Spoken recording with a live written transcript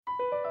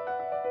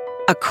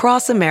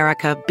Across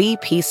America,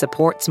 BP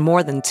supports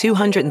more than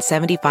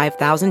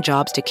 275,000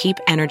 jobs to keep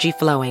energy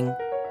flowing.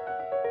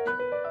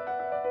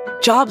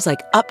 Jobs like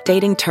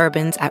updating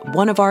turbines at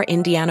one of our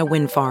Indiana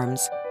wind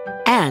farms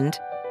and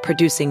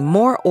producing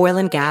more oil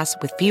and gas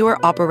with fewer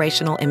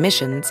operational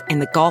emissions in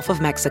the Gulf of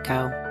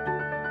Mexico.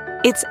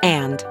 It's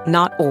and,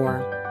 not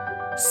or.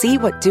 See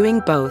what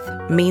doing both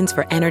means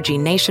for energy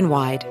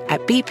nationwide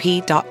at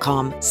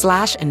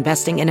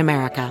bp.com/investing in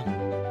America.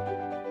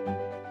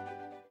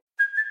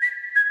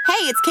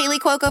 Hey, it's Kaylee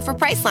Cuoco for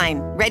Priceline.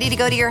 Ready to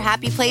go to your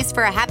happy place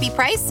for a happy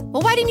price?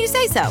 Well, why didn't you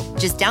say so?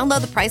 Just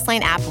download the Priceline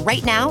app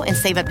right now and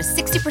save up to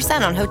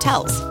 60% on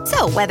hotels.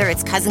 So whether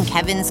it's Cousin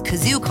Kevin's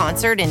Kazoo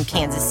Concert in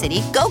Kansas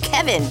City, go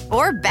Kevin,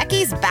 or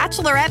Becky's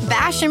Bachelorette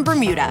Bash in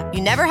Bermuda,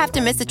 you never have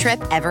to miss a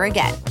trip ever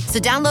again. So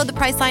download the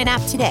Priceline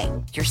app today.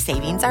 Your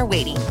savings are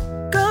waiting.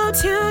 Go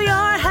to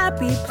your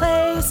happy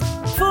place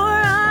for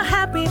a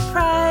happy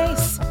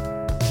price.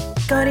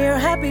 Go to your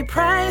happy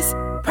price,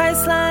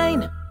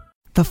 Priceline.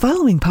 The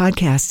following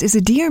podcast is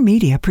a Dear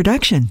Media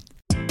production.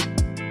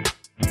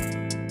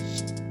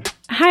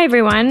 Hi,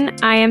 everyone.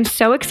 I am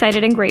so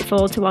excited and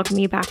grateful to welcome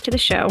you back to the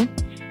show.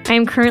 I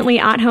am currently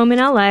at home in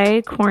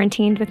LA,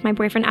 quarantined with my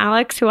boyfriend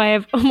Alex, who I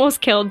have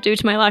almost killed due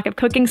to my lack of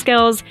cooking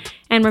skills,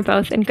 and we're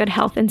both in good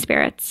health and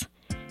spirits.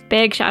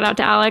 Big shout out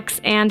to Alex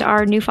and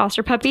our new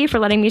foster puppy for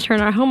letting me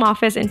turn our home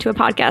office into a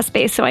podcast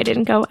space so I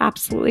didn't go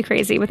absolutely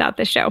crazy without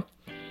this show.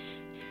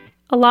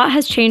 A lot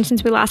has changed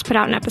since we last put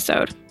out an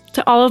episode.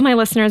 To all of my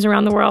listeners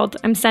around the world,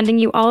 I'm sending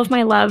you all of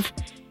my love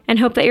and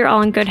hope that you're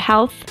all in good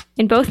health,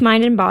 in both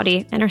mind and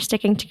body, and are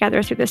sticking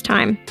together through this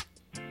time.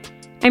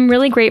 I'm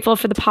really grateful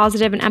for the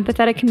positive and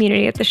empathetic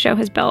community that the show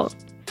has built.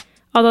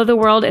 Although the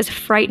world is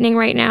frightening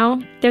right now,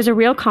 there's a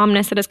real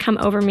calmness that has come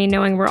over me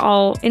knowing we're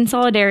all in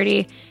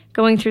solidarity,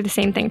 going through the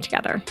same thing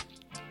together.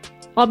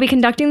 I'll be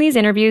conducting these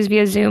interviews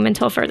via Zoom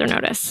until further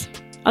notice.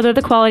 Although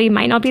the quality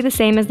might not be the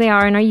same as they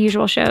are in our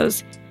usual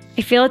shows,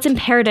 I feel it's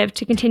imperative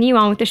to continue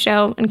on with the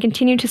show and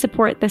continue to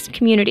support this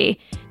community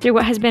through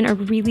what has been a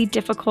really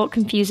difficult,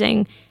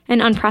 confusing,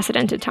 and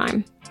unprecedented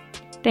time.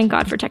 Thank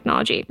God for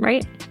technology,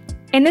 right?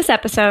 In this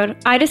episode,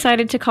 I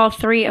decided to call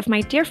 3 of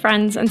my dear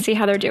friends and see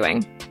how they're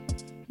doing.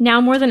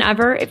 Now more than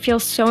ever, it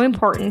feels so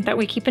important that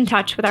we keep in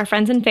touch with our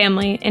friends and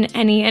family in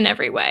any and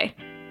every way.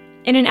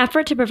 In an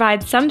effort to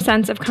provide some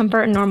sense of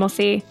comfort and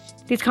normalcy,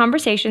 these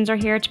conversations are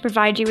here to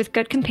provide you with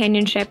good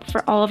companionship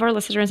for all of our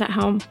listeners at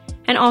home,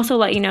 and also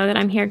let you know that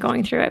I'm here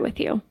going through it with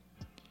you.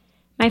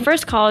 My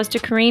first call is to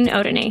Corrine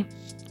Odeny,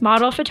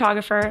 model,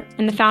 photographer,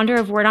 and the founder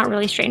of We're Not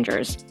Really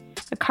Strangers,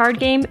 a card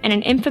game and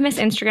an infamous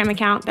Instagram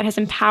account that has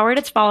empowered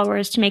its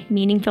followers to make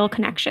meaningful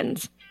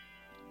connections.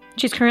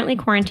 She's currently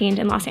quarantined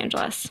in Los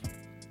Angeles.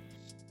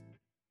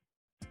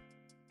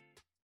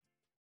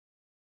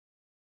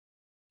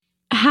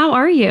 How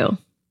are you?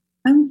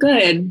 I'm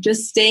good.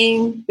 Just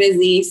staying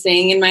busy,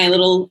 staying in my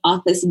little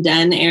office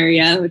den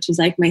area, which is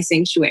like my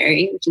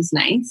sanctuary, which is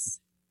nice.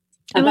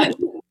 How about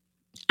you?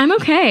 I'm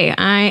okay.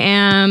 I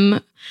am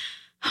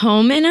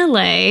home in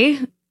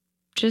LA,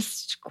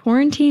 just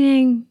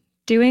quarantining,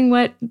 doing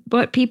what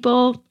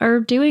people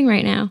are doing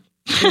right now.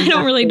 I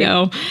don't really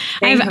know.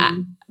 I've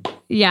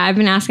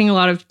been asking a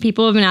lot of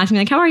people have been asking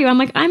me, like, how are you? I'm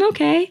like, I'm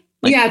okay.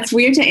 Like, yeah, it's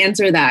weird to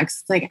answer that.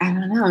 'Cause it's like, I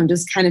don't know. I'm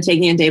just kind of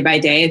taking it day by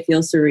day. It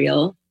feels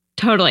surreal.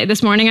 Totally.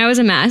 This morning I was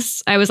a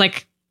mess. I was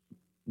like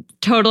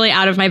totally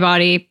out of my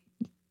body,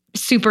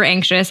 super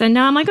anxious. And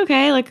now I'm like,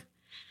 okay, like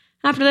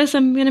after this,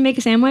 I'm going to make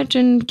a sandwich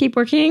and keep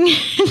working.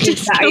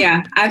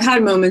 Yeah. I've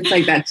had moments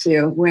like that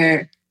too,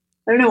 where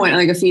I don't know what,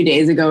 like a few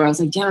days ago where I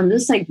was like, yeah, I'm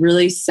just like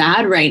really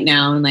sad right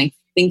now and like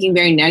thinking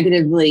very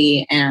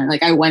negatively. And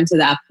like, I went to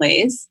that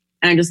place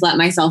and I just let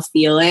myself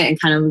feel it and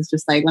kind of was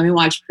just like, let me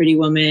watch Pretty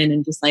Woman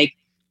and just like,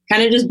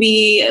 kind of just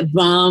be a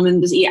bum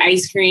and just eat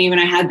ice cream. And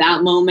I had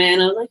that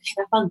moment. I was like, hey,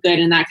 that felt good.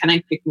 And that kind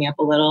of picked me up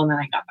a little. And then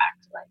I got back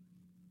to like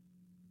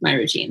my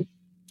routine.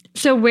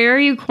 So where are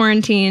you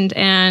quarantined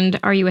and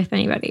are you with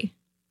anybody?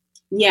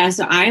 Yeah.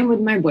 So I'm with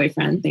my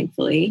boyfriend,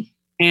 thankfully.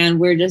 And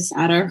we're just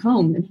at our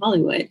home in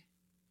Hollywood.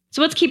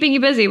 So what's keeping you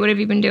busy? What have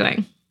you been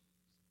doing?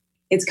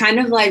 It's kind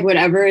of like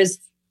whatever is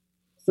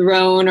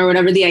thrown or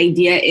whatever the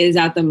idea is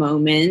at the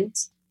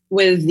moment.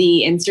 With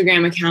the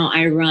Instagram account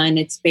I run,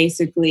 it's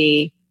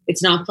basically...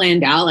 it's not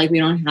planned out. Like we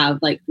don't have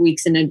like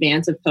weeks in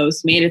advance of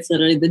posts made. It's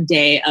literally the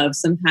day of.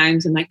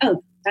 Sometimes I'm like,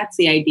 oh, that's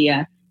the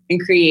idea,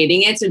 and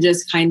creating it. So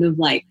just kind of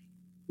like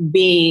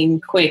being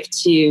quick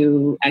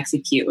to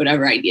execute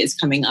whatever idea is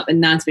coming up.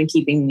 And that's been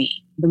keeping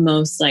me the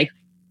most like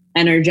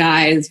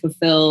energized,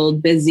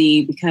 fulfilled,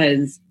 busy,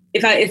 because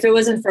if it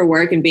wasn't for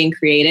work and being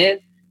creative,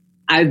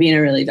 I would be in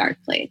a really dark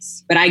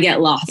place. But I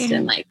get lost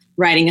in like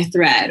writing a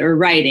thread or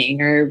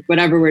writing or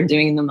whatever we're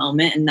doing in the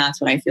moment. And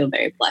that's what I feel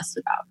very blessed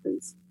about,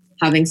 is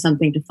having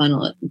something to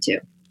funnel it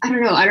into. I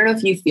don't know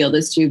if you feel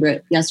this too,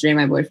 but yesterday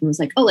my boyfriend was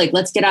like, oh, like,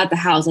 let's get out the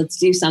house. Let's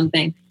do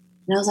something.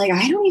 And I was like,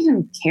 I don't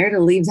even care to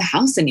leave the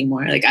house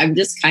anymore. Like I've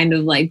just kind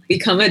of like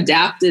become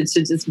adapted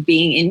to just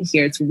being in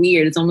here. It's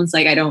weird. It's almost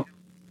like I don't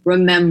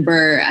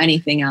remember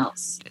anything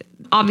else.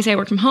 Obviously I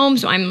work from home,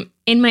 so I'm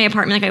in my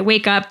apartment. Like I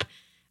wake up,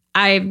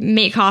 I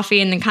make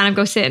coffee and then kind of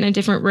go sit in a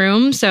different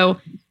room. So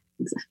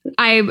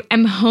I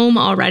am home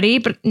already,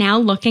 but now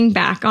looking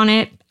back on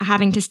it,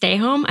 having to stay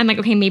home, I'm like,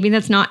 okay, maybe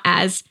that's not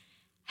as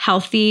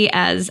healthy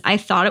as I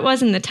thought it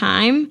was in the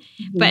time.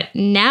 But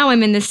now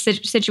I'm in this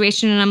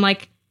situation and I'm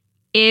like,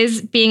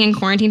 is being in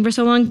quarantine for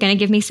so long going to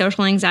give me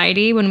social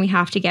anxiety when we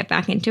have to get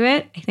back into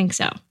it? I think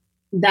so.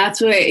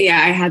 That's what,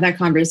 I had that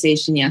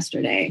conversation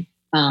yesterday,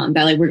 that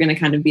like, we're going to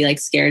kind of be like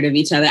scared of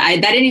each other. That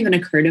didn't even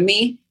occur to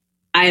me.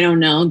 I don't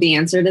know the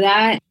answer to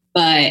that,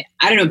 but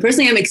I don't know.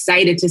 Personally, I'm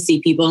excited to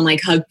see people and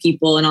like hug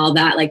people and all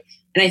that. Like,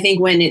 and I think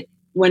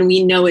when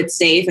we know it's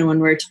safe and when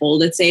we're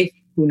told it's safe,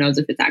 who knows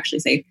if it's actually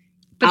safe.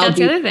 But that's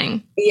the other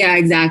thing. Yeah,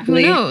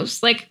 exactly. Who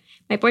knows? Like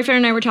my boyfriend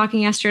and I were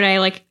talking yesterday,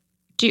 like,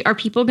 are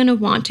people going to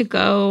want to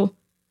go?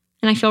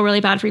 And I feel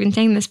really bad for even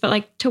saying this, but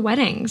like to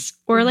weddings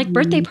or like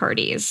birthday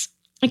parties,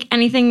 like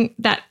anything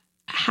that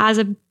has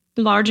a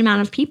large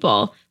amount of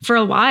people for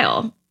a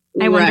while.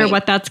 I wonder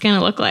what that's going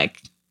to look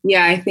like.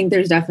 Yeah, I think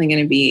there's definitely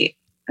going to be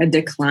a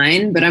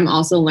decline, but I'm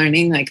also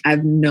learning, like, I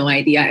have no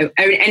idea.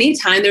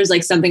 Anytime there's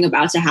like something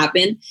about to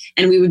happen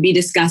and we would be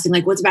discussing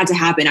like what's about to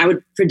happen, I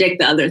would predict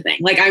the other thing.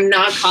 Like I'm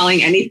not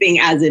calling anything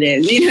as it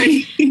is. You know what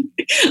I mean?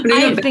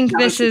 I think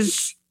this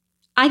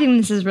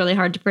is really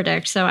hard to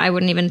predict. So I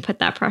wouldn't even put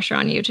that pressure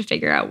on you to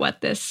figure out what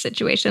this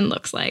situation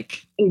looks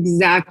like.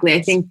 Exactly.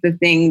 I think the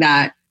thing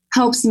that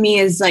helps me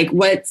is like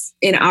what's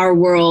in our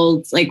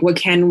world, like what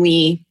can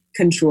we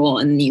control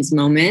in these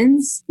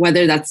moments,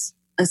 whether that's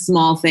a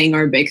small thing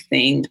or a big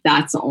thing.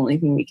 That's the only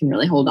thing we can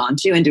really hold on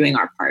to and doing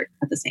our part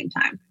at the same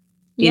time.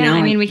 You know?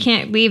 I mean, we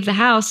can't leave the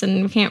house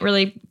and we can't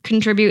really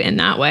contribute in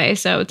that way.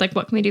 So it's like,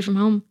 what can we do from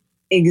home?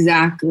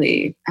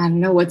 Exactly. I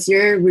don't know. What's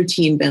your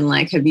routine been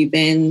like? Have you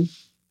been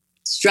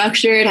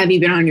structured? Have you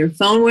been on your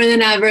phone more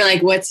than ever?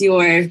 Like, what's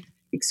your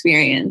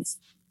experience?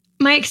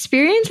 My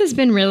experience has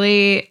been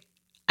really,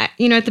 at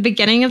the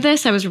beginning of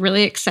this, I was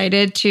really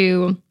excited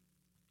to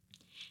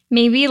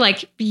maybe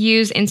like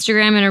use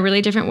Instagram in a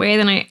really different way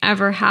than I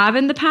ever have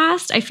in the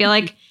past. I feel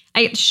like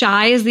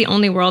shy is the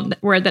only word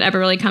that ever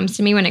really comes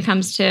to me when it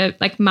comes to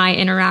like my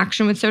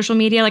interaction with social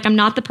media. Like I'm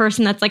not the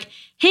person that's like,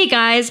 hey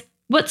guys,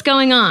 what's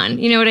going on?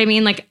 You know what I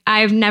mean? Like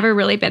I've never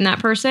really been that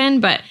person,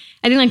 but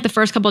I think like the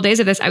first couple of days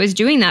of this, I was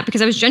doing that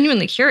because I was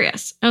genuinely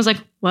curious. I was like,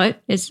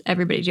 what is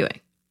everybody doing?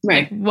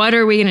 Right. Like, what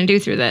are we going to do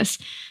through this?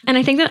 And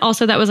I think that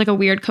also that was like a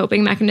weird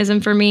coping mechanism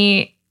for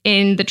me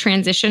in the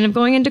transition of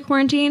going into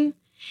quarantine.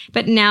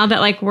 But now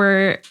that like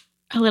we're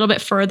a little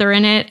bit further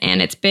in it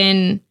and it's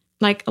been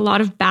like a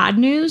lot of bad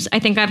news, I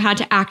think I've had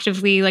to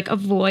actively like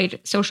avoid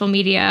social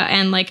media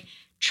and like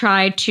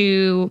try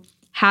to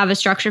have a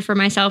structure for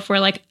myself where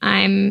like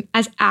I'm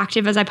as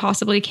active as I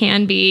possibly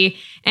can be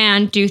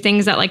and do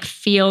things that like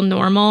feel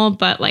normal,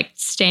 but like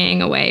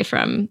staying away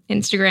from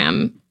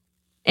Instagram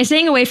and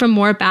staying away from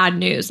more bad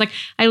news. Like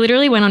I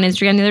literally went on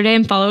Instagram the other day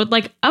and followed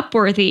like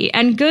Upworthy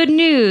and Good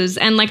News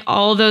and like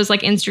all those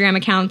like Instagram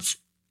accounts.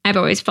 I've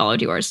always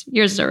followed yours.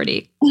 Yours is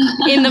already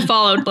in the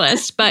followed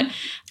list. But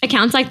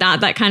accounts like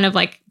that kind of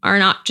like are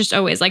not just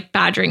always like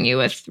badgering you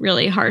with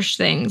really harsh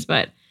things.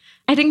 But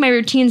I think my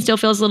routine still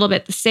feels a little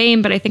bit the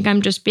same, but I think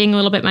I'm just being a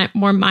little bit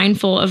more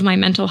mindful of my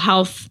mental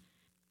health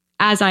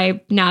as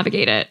I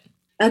navigate it.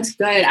 That's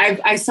good.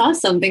 I saw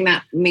something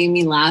that made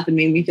me laugh and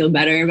made me feel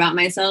better about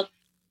myself.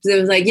 So it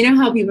was like, you know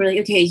how people are like,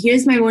 okay,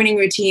 here's my morning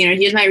routine or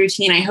here's my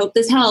routine. I hope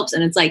this helps.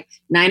 And it's like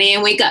 9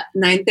 a.m. wake up,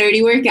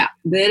 9:30 workout,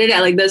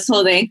 like this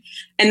whole thing.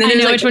 And then I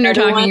know like which one you're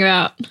talking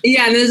about.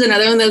 Yeah. And there's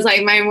another one that's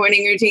like my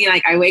morning routine.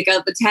 Like I wake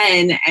up at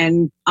 10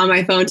 and on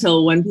my phone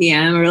till 1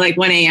 p.m. or like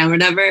 1 a.m. or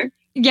whatever.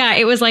 Yeah.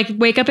 It was like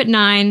wake up at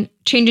 9,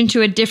 change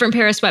into a different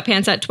pair of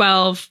sweatpants at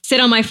 12, sit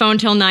on my phone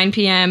till 9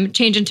 p.m.,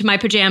 change into my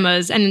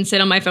pajamas and then sit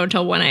on my phone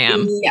till 1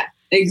 a.m. Yeah,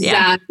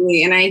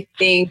 exactly. Yeah. And I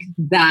think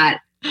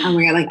that oh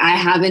my God, like I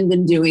haven't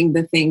been doing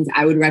the things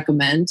I would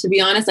recommend, to be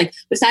honest, like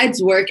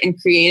besides work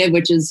and creative,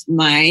 which is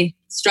my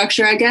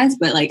structure, I guess,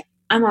 but like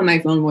I'm on my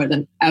phone more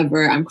than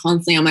ever. I'm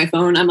constantly on my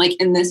phone. I'm like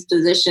in this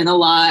position a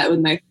lot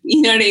with my,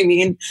 you know what I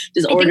mean?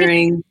 Just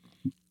ordering.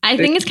 I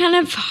think it's kind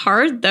of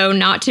hard though,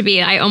 not to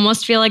be. I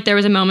almost feel like there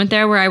was a moment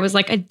there where I was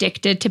like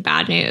addicted to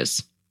bad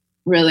news.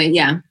 Really?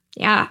 Yeah.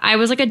 Yeah. I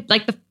was like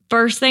the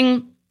first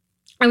thing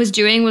I was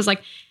doing was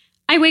like,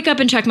 I wake up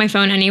and check my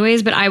phone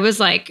anyways, but I was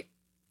like,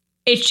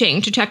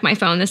 itching to check my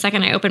phone the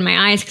second I open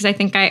my eyes because I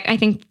think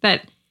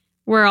that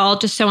we're all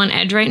just so on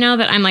edge right now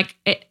that I'm like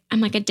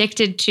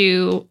addicted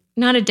to,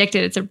 not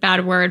addicted, it's a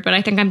bad word, but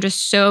I think I'm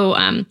just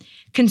so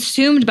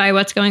consumed by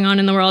what's going on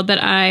in the world that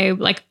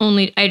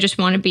I just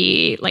want to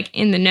be like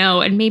in the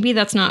know, and maybe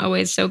that's not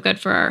always so good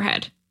for our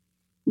head.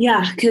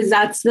 Yeah, because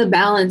that's the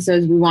balance.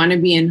 Is we want to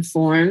be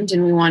informed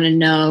and we want to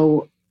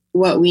know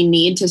what we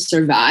need to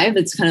survive.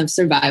 It's kind of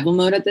survival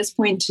mode at this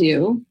point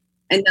too,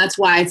 and that's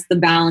why it's the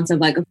balance of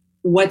like,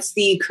 what's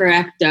the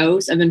correct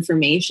dose of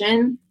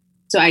information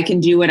so I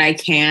can do what I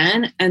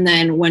can? And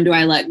then when do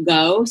I let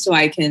go so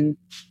I can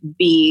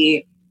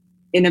be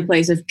in a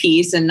place of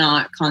peace and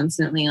not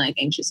constantly like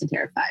anxious and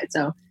terrified?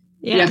 So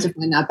you have to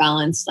find that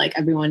balance like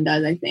everyone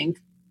does, I think.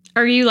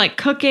 Are you like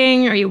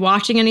cooking? Are you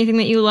watching anything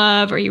that you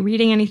love? Are you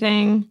reading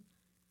anything?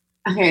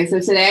 Okay, so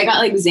today I got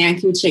like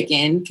Zankou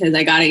chicken because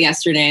I got it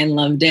yesterday and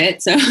loved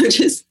it. So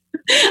just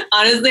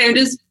honestly, I'm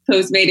just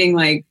Postmating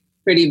like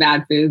pretty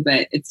bad food,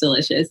 but it's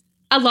delicious.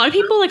 A lot of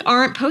people like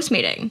aren't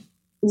Postmating.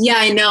 Yeah,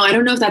 I know. I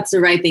don't know if that's the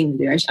right thing to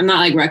do. I'm not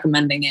like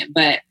recommending it,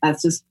 but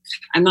that's just,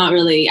 I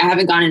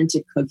haven't gotten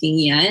into cooking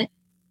yet.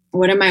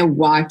 What am I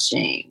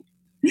watching?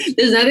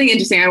 There's nothing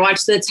interesting. I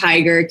watched the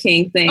Tiger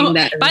King thing.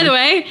 By the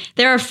way,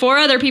 there are 4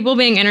 other people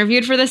being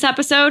interviewed for this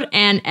episode,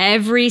 and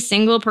every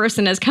single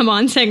person has come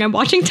on saying, I'm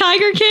watching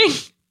Tiger King.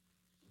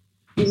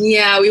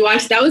 Yeah, we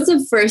watched, that was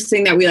the first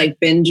thing that we like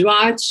binge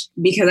watched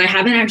because I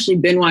haven't actually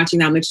been watching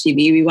that much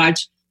TV. We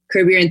watched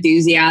Curb Your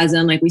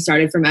Enthusiasm. Like we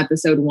started from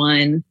episode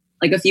 1,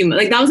 like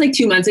that was like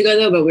 2 months ago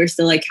though, but we're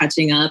still like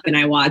catching up. And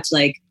I watch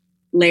like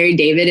Larry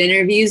David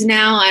interviews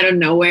now out of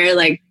nowhere.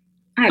 Like,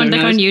 I don't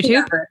know. On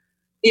YouTube?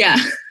 Yeah.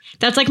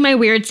 That's like my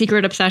weird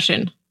secret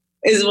obsession.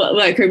 Is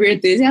what Curb Your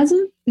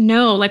Enthusiasm?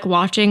 No, like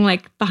watching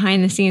like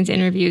behind the scenes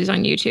interviews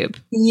on YouTube.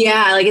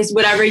 Yeah, like it's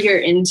whatever you're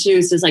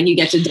into. So it's like you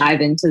get to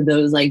dive into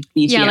those like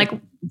BTS. Yeah, like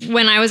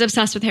when I was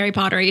obsessed with Harry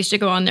Potter, I used to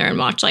go on there and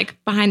watch like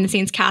behind the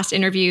scenes cast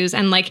interviews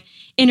and like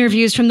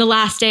interviews from the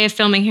last day of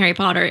filming Harry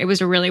Potter. It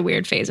was a really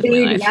weird phase of my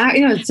life. Yeah,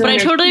 you know, it's so but I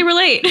totally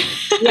relate.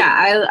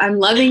 Yeah, I'm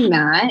loving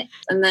that.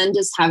 And then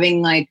just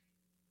having like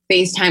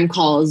FaceTime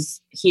calls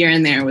here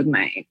and there with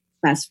my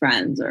best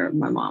friends or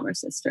my mom or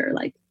sister,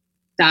 like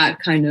that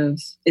kind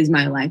of is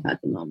my life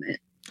at the moment.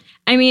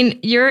 I mean,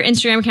 your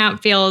Instagram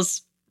account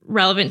feels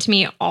relevant to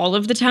me all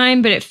of the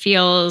time, but it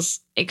feels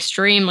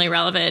extremely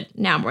relevant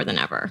now more than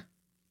ever.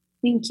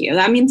 Thank you.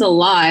 That means a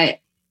lot.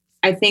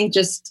 I think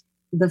just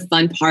the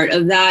fun part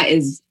of that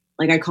is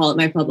like, I call it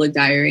my public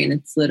diary, and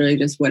it's literally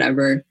just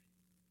whatever.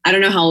 I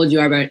don't know how old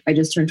you are, but I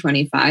just turned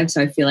 25.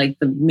 So I feel like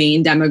the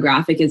main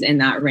demographic is in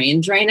that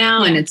range right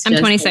now. Yeah, and I'm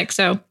 26. Like,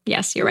 so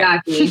yes, you're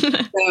exactly.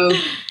 Right. So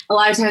a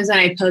lot of times when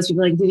I post,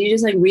 people are like, did you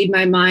just like read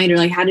my mind? Or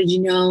like, how did you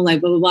know? Like,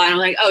 blah, blah, blah. And I'm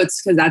like, oh,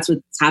 it's because that's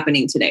what's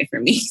happening today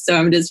for me. So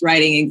I'm just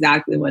writing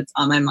exactly what's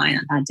on my mind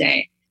on that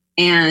day.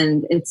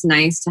 And it's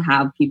nice to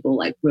have people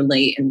like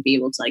relate and be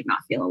able to like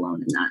not feel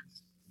alone in that.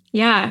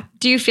 Yeah.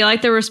 Do you feel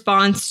like the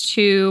response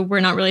to We're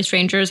Not Really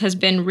Strangers has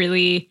been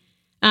really,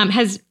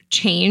 has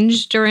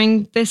changed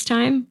during this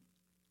time?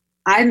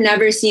 I've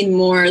never seen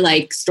more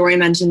like story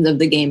mentions of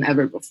the game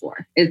ever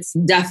before. It's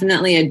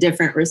definitely a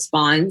different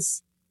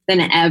response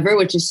than ever,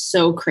 which is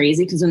so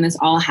crazy because when this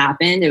all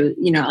happened, it was,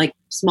 you know, like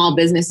small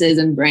businesses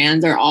and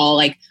brands are all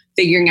like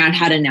figuring out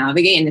how to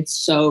navigate. And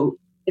it's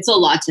a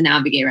lot to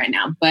navigate right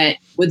now. But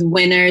with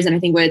Winners, and I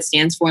think what it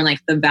stands for and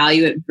like the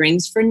value it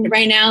brings for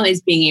right now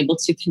is being able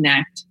to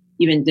connect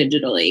even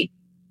digitally.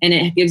 And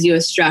it gives you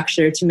a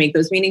structure to make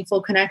those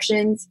meaningful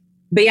connections.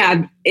 But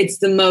yeah, it's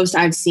the most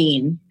I've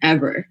seen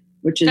ever,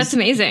 that's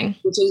amazing.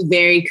 Which is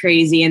very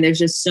crazy. And there's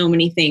just so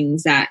many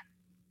things that,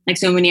 like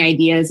so many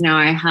ideas now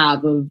I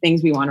have of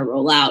things we want to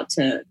roll out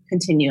to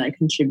continue like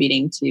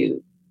contributing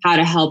to how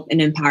to help and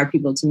empower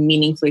people to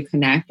meaningfully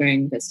connect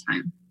during this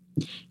time.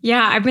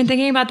 Yeah, I've been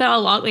thinking about that a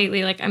lot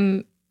lately. Like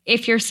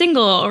if you're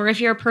single or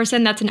if you're a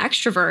person that's an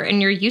extrovert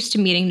and you're used to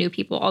meeting new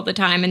people all the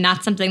time, and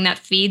that's something that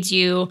feeds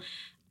you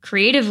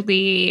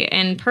creatively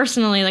and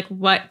personally, like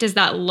what does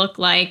that look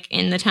like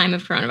in the time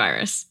of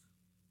coronavirus?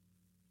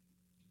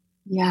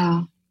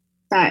 Yeah,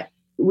 that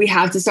we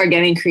have to start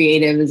getting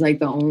creative is like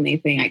the only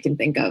thing I can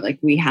think of. Like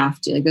we have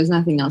to, like there's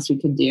nothing else we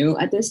could do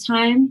at this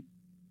time.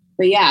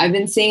 But yeah, I've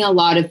been seeing a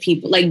lot of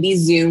people like these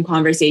Zoom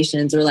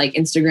conversations or like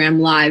Instagram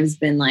lives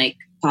been like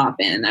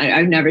popping.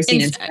 I've never seen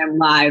Instagram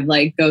live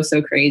like go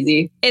so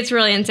crazy. It's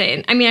really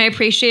insane. I mean, I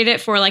appreciate it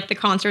for like the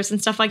concerts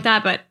and stuff like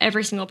that, but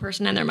every single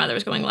person and their mother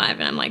is going live.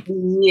 And I'm like,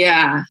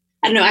 yeah,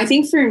 I don't know. I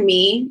think for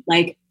me,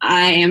 like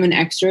I am an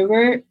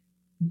extrovert,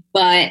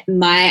 but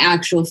my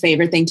actual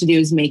favorite thing to do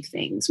is make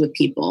things with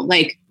people.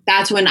 Like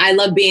that's when I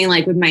love being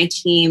like with my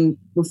team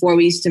before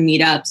we used to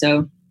meet up.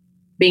 So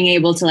being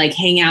able to like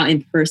hang out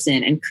in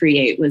person and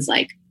create was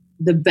like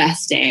the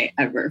best day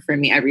ever for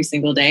me every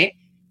single day.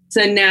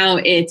 So now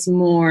it's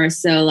more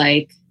so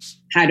like,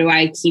 how do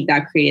I keep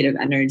that creative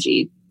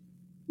energy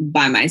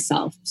by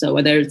myself? So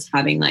whether it's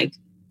having like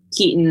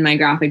Keaton, my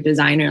graphic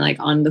designer, like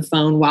on the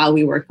phone while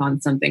we work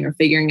on something or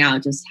figuring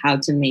out just how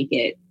to make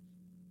it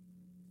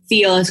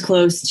feel as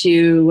close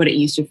to what it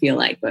used to feel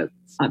like. But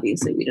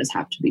obviously we just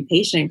have to be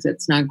patient because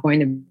it's not going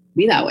to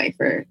be that way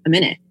for a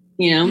minute,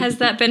 you know? Has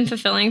that been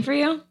fulfilling for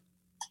you?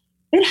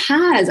 It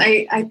has.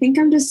 I think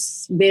I'm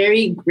just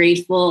very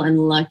grateful and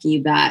lucky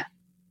that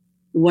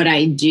what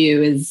I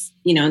do is,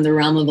 you know, in the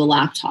realm of a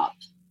laptop.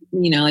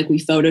 You know, like we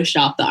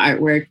Photoshop the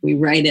artwork, we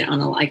write it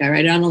on I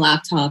write it on a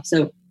laptop.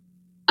 So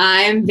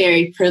I'm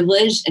very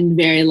privileged and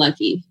very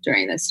lucky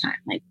during this time,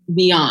 like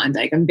beyond,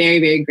 like I'm very,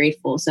 very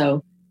grateful.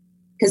 So,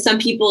 because some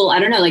people, I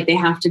don't know, like they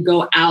have to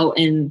go out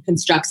and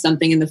construct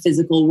something in the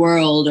physical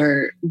world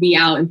or be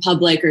out in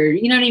public or,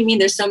 you know what I mean?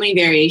 There's so many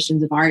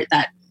variations of art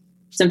that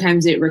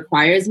sometimes it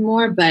requires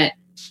more, but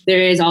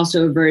there is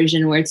also a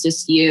version where it's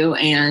just you.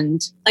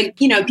 And like,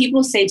 you know,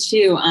 people say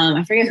too,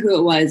 I forget who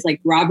it was, like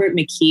Robert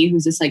McKee,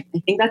 who's this like, I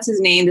think that's his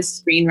name,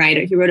 this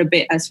screenwriter. He wrote a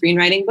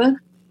screenwriting book.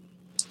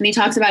 And he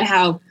talks about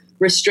how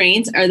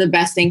restraints are the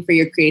best thing for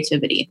your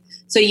creativity.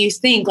 So you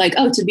think like,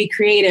 oh, to be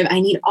creative,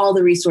 I need all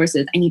the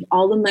resources. I need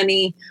all the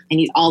money. I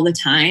need all the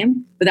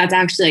time. But that's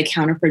actually like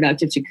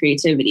counterproductive to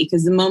creativity,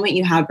 because the moment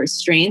you have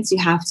restraints, you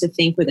have to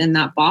think within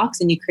that box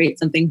and you create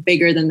something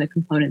bigger than the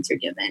components you're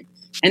given.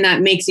 And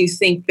that makes you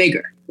think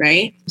bigger,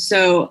 right?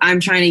 So I'm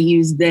trying to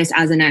use this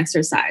as an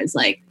exercise.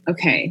 Like,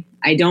 okay,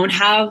 I don't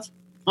have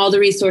all the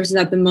resources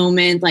at the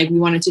moment. Like we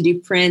wanted to do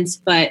prints,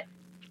 but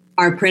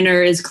our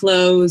printer is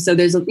closed. So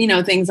there's, you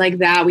know, things like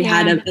that. We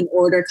had an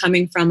order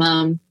coming from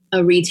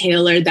a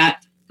retailer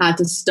that had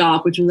to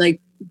stop, which was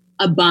like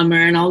a bummer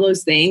and all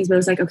those things. But it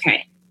was like,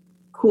 okay,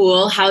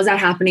 cool. How's that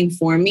happening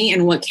for me?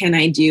 And what can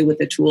I do with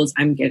the tools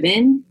I'm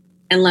given?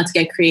 And let's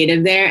get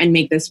creative there and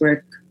make this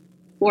work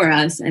for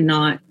us and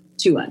not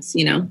to us,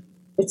 you know?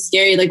 It's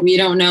scary. Like we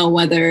don't know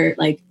whether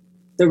like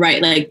the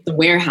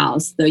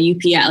warehouse, the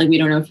UPS, like we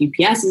don't know if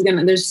UPS is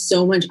there's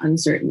so much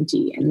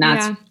uncertainty. And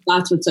that's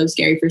what's so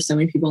scary for so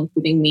many people,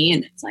 including me.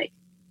 And it's like,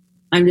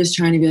 I'm just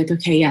trying to be like,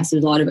 okay, yes,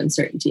 there's a lot of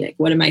uncertainty. Like,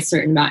 what am I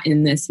certain about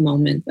in this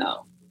moment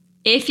though?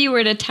 If you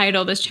were to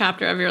title this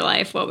chapter of your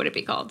life, what would it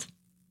be called?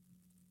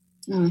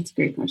 Oh, that's a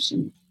great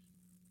question.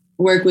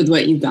 Work with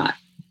what you've got.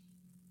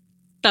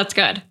 That's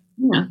good.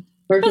 Yeah.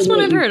 That's what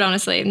I've heard,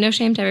 honestly. No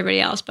shame to everybody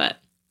else, but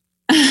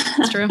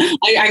it's true.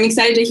 I'm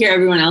excited to hear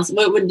everyone else.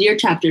 What would your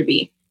chapter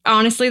be?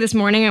 Honestly, this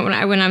morning when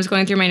I was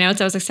going through my notes,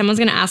 I was like, someone's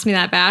going to ask me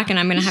that back and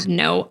I'm going to have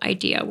no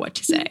idea what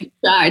to say.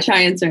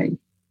 Try answering.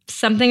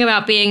 Something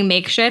about being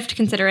makeshift,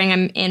 considering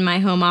I'm in my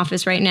home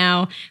office right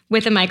now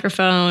with a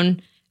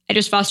microphone. I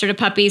just fostered a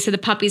puppy, so the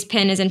puppy's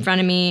pin is in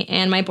front of me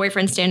and my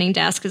boyfriend's standing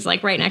desk is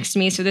like right next to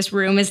me. So this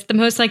room is the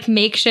most like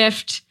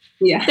makeshift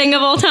thing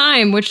of all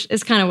time, which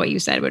is kind of what you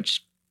said,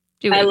 which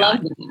I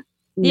love that.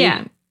 Mm-hmm.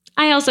 Yeah.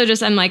 I also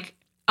I'm like,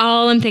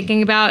 all I'm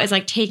thinking about is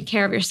like take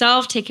care of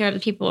yourself, take care of the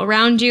people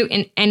around you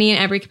in any and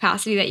every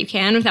capacity that you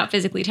can without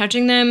physically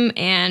touching them.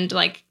 And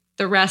like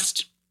the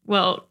rest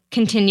will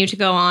continue to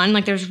go on.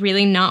 Like there's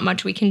really not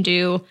much we can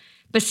do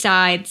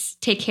besides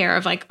take care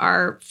of like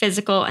our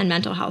physical and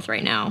mental health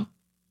right now.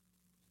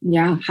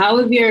 Yeah. How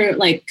have your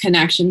like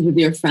connections with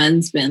your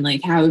friends been?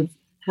 Like how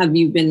have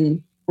you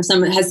been, has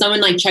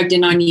someone like checked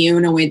in on you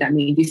in a way that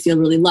made you feel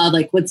really loved?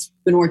 Like what's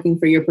been working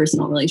for your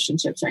personal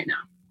relationships right now?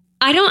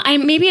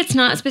 Maybe it's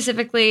not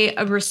specifically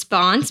a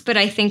response, but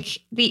I think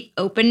the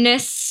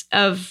openness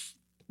of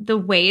the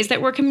ways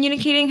that we're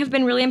communicating have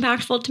been really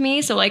impactful to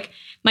me. So like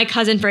my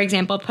cousin, for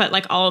example, put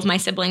like all of my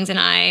siblings and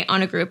I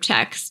on a group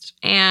text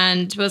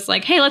and was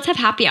like, hey, let's have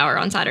happy hour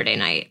on Saturday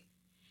night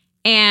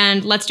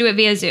and let's do it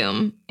via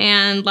Zoom.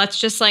 And let's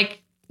just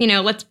like, you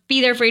know, let's be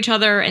there for each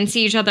other and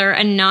see each other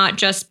and not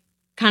just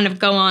kind of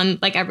go on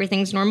like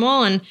everything's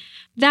normal. And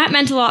that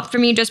meant a lot for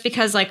me just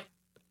because like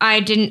I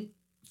didn't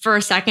for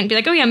a second be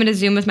like, oh yeah, I'm going to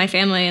Zoom with my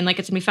family and like,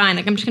 it's gonna be fine.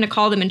 Like I'm just going to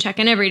call them and check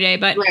in every day.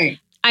 But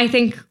I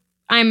think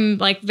I'm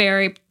like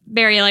very,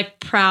 very like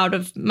proud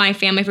of my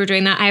family for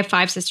doing that. I have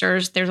 5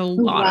 sisters. There's a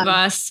lot of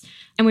us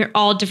and we're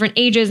all different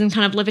ages and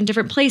kind of live in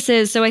different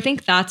places. So I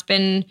think that's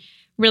been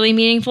really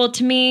meaningful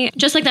to me.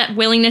 Just like that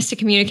willingness to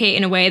communicate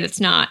in a way that's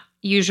not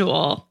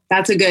usual.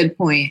 That's a good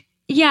point.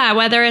 Yeah.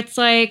 Whether it's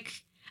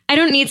like, I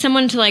don't need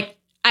someone to like,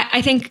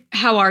 I think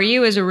how are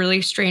you is a really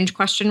strange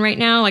question right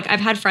now. Like I've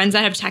had friends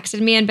that have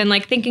texted me and been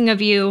like, thinking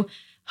of you,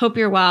 hope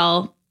you're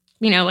well,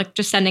 you know, like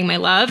just sending my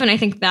love. And I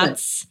think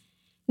that's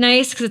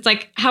nice because it's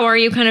like, how are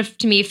you kind of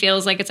to me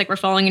feels like it's like we're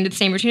falling into the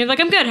same routine of like,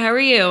 I'm good. How are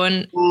you?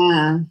 And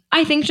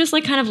I think just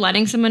like kind of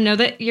letting someone know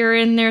that you're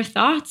in their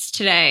thoughts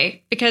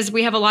today because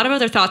we have a lot of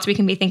other thoughts we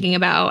can be thinking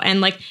about. And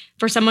like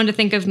for someone to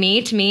think of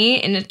me, to me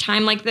in a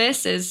time like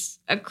this is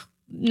a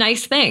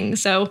nice thing.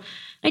 So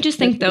I just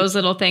think those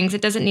little things,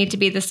 it doesn't need to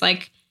be this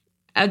like,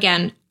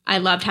 again, I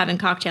loved having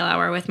cocktail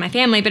hour with my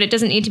family, but it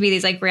doesn't need to be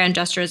these like grand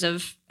gestures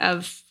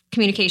of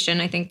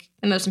communication. I think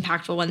the most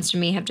impactful ones to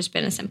me have just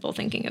been a simple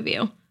thinking of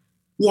you.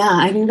 Yeah,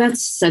 I think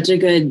that's such a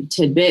good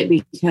tidbit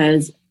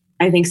because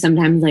I think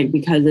sometimes like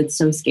because it's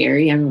so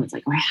scary, everyone's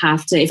like, oh, I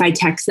have to, if I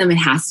text them, it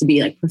has to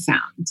be like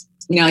profound.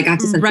 You know, like I have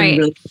to send something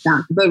really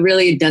profound, but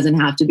really it doesn't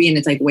have to be. And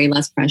it's like way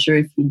less pressure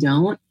if you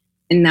don't.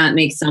 And that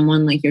makes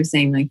someone, like you're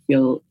saying, like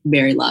feel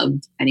very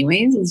loved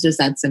anyways. It's just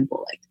that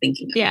simple, like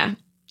thinking of it.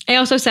 I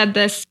also said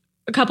this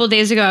a couple of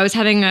days ago. I was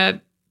having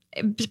a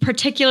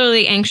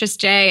particularly anxious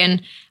day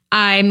and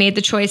I made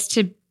the choice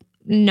to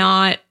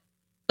not,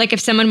 like if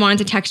someone wanted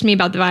to text me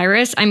about the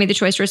virus, I made the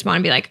choice to respond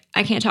and be like,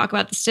 I can't talk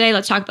about this today.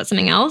 Let's talk about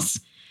something else.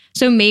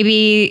 So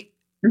maybe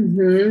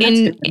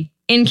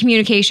in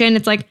communication,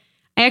 it's like,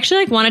 I actually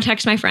like want to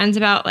text my friends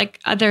about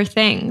like other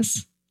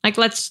things. Like,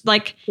 let's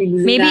like,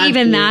 maybe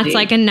even that's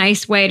like a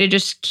nice way to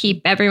just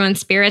keep everyone's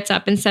spirits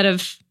up instead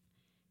of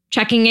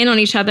checking in on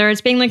each other.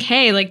 It's being like,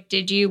 hey, like,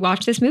 did you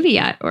watch this movie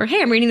yet? Or,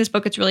 hey, I'm reading this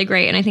book. It's really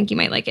great. And I think you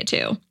might like it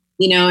too.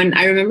 You know, and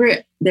I remember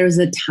there was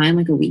a time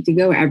like a week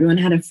ago where everyone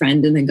had a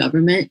friend in the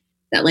government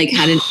that like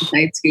had an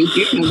inside scoop. Do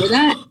you remember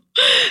that?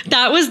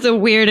 That was the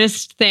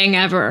weirdest thing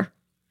ever.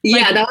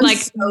 Yeah, like, that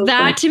was so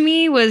that fun. to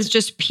me was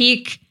just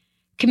peak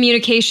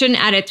communication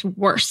at its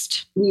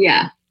worst.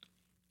 Yeah.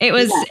 It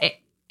was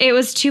it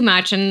was too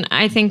much. And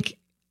I think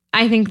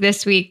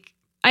this week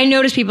I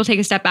noticed people take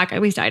a step back.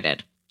 At least I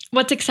did.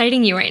 What's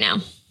exciting you right now?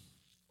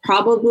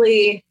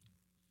 Probably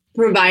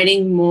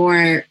providing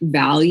more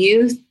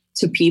value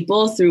to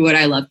people through what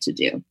I love to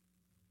do.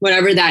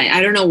 Whatever that,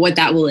 I don't know what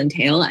that will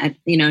entail.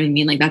 You know what I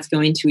mean? Like that's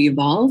going to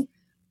evolve.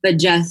 But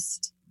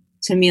just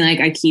to me, like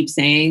I keep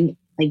saying,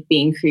 like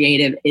being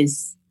creative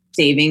is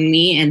saving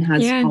me and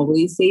has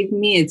always saved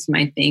me. It's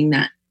my thing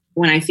that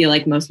when I feel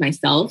like most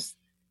myself.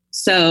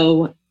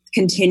 So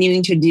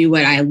continuing to do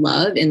what I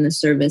love in the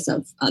service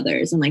of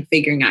others and like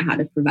figuring out how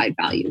to provide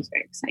value is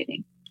very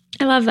exciting.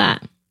 I love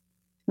that.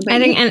 I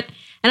think, and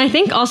I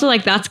think also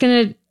like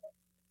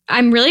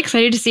I'm really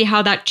excited to see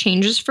how that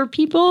changes for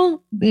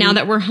people now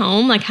that we're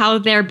home, like how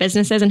their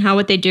businesses and how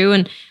what they do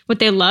and what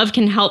they love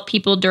can help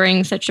people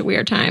during such a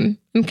weird time.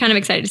 I'm kind of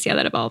excited to see how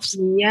that evolves.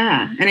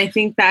 Yeah. And I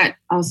think that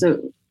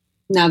also,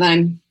 now that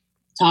I'm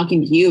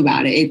talking to you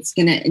about it, it's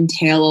going to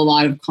entail a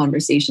lot of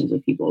conversations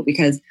with people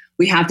because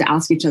we have to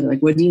ask each other,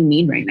 like, what do you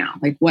need right now?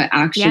 Like what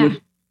actually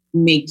would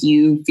make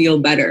you feel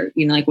better?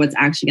 You know, like what's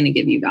actually going to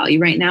give you value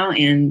right now.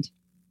 And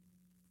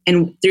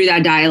through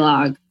that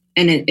dialogue,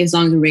 and as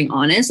long as we're being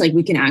honest, like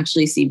we can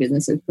actually see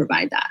businesses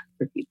provide that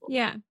for people.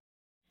 Yeah.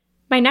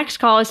 My next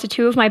call is to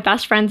two of my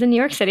best friends in New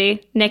York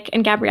City, Nick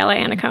and Gabriella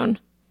Anacone.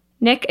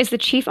 Nick is the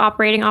Chief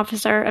Operating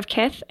Officer of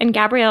Kith, and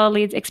Gabriella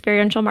leads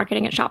experiential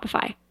marketing at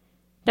Shopify.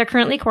 They're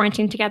currently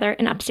quarantined together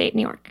in upstate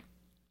New York.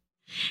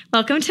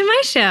 Welcome to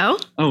my show.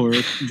 Oh,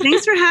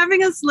 thanks for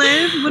having us,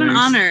 Liv. What an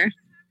honor.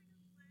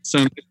 So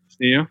nice to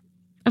see you.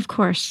 Of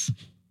course.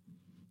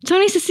 So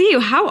nice to see you.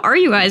 How are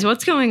you guys?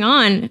 What's going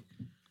on?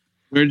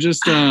 We're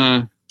just,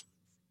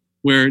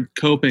 we're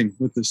coping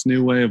with this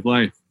new way of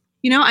life.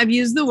 You know, I've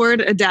used the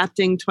word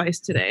adapting twice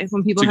today.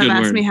 When people have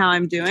asked me how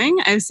I'm doing,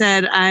 I've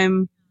said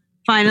I'm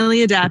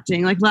finally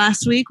adapting. Like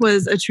last week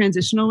was a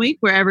transitional week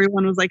where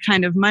everyone was like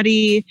kind of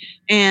muddy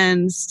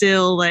and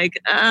still like,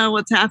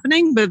 what's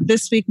happening? But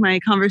this week, my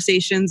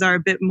conversations are a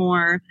bit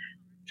more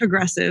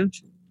progressive,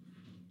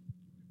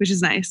 which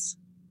is nice.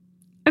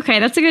 Okay,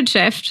 that's a good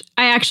shift.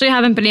 I actually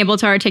haven't been able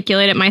to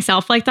articulate it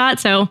myself like that.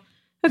 So,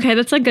 okay,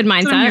 that's a good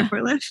mindset. That's what I'm here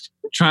for,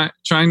 Liv.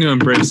 Trying to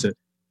embrace it.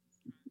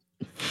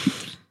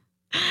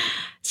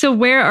 So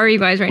where are you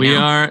guys right now? We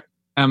are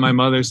at my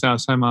mother's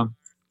house. Hi, Mom.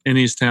 In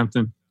East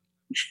Hampton.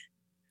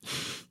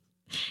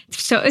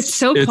 So it's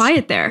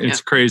quiet there.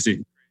 It's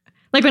crazy.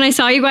 Like when I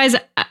saw you guys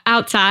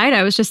outside,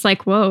 I was just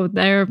like, whoa,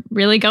 they're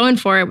really going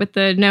for it with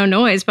the no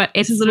noise. But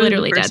it's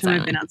literally dead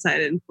silent. I've been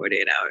outside in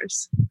 48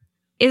 hours.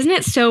 Isn't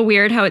it so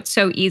weird how it's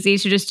so easy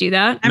to just do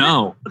that?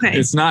 No,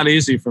 it's not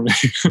easy for me.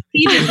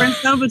 The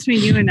difference though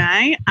between you and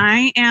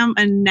I am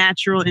a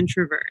natural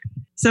introvert.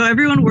 So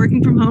everyone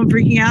working from home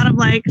freaking out, I'm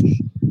like,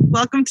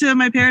 welcome to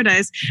my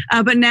paradise.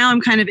 But now I'm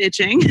kind of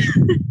itching.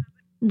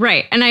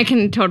 Right. And I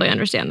can totally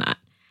understand that.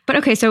 But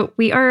okay, so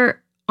we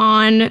are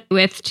on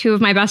with two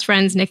of my best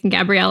friends, Nick and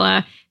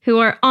Gabriella, who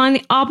are on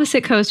the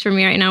opposite coast from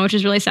me right now, which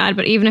is really sad.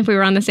 But even if we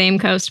were on the same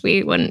coast,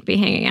 we wouldn't be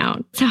hanging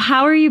out. So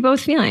how are you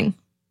both feeling?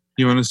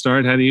 You want to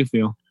start? How do you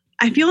feel?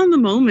 I feel in the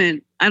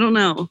moment. I don't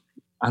know.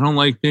 I don't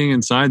like being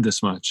inside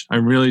this much.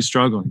 I'm really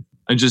struggling.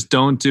 I just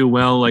don't do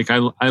well. Like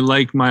I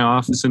like my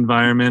office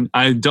environment.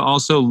 I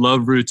also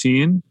love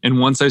routine. And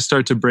once I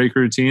start to break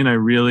routine,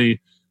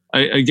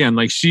 again,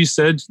 like she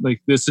said,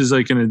 like this is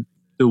like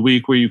the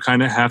week where you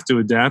kind of have to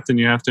adapt and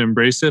you have to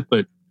embrace it.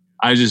 But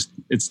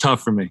it's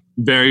tough for me.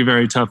 Very,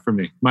 very tough for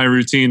me. My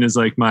routine is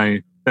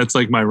that's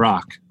like my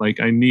rock. Like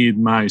I need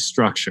my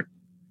structure.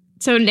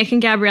 So Nick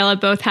and Gabriella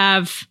both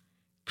have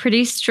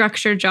pretty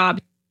structured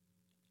jobs.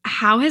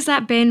 How has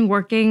that been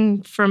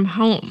working from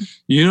home?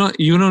 You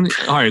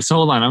don't. All right. So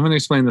hold on. I'm going to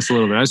explain this a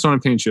little bit. I just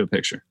want to paint you a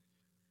picture.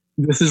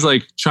 This is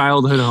like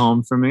childhood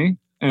home for me.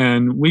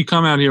 And we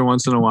come out here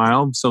once in a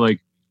while. So like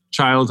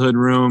childhood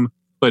room,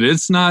 but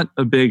it's not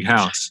a big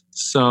house.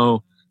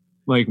 So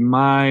like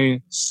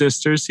my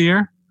sister's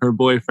here, her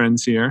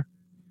boyfriend's here,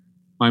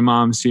 my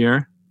mom's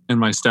here, and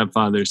my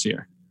stepfather's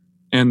here,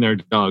 and their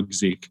dog,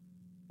 Zeke.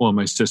 Well,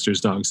 my sister's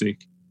dog,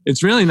 Zeke.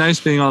 It's really nice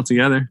being all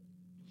together,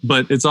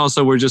 but it's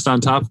also, we're just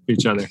on top of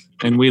each other,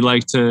 and we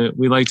like to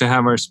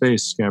have our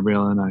space,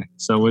 Gabriella and I.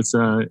 So it's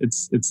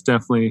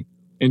definitely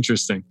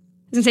interesting.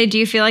 I was gonna say, do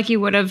you feel like you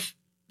would have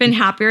been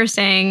happier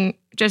staying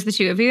just the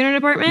two of you in an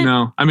apartment?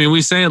 No, I mean,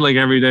 we say it like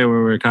every day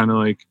where we're kind of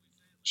like,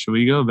 should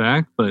we go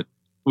back? But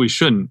we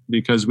shouldn't,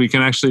 because we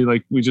can actually,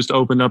 like, we just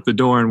opened up the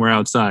door and we're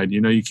outside.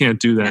 You know, you can't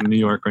do that in New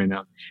York right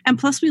now. And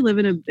plus we live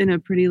in a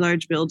pretty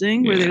large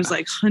building where there's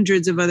like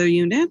hundreds of other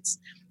units.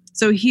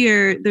 So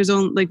here there's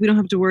only like, we don't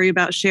have to worry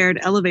about shared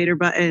elevator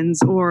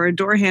buttons or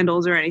door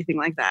handles or anything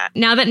like that.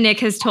 Now that Nick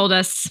has told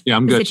us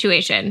the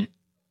situation,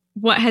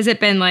 what has it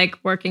been like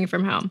working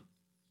from home?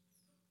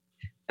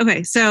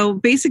 Okay, so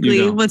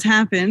basically what's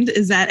happened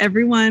is that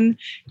everyone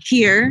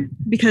here,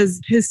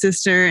 because his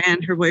sister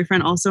and her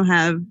boyfriend also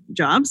have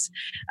jobs,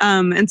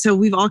 and so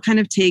we've all kind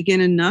of taken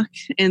a nook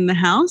in the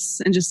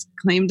house and just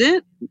claimed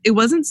it. It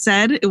wasn't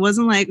said. It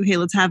wasn't like, okay,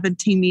 let's have a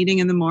team meeting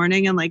in the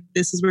morning and like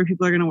this is where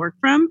people are going to work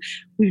from.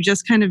 We've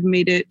just kind of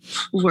made it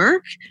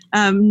work.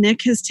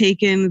 Nick has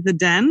taken the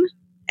den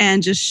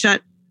and just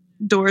shut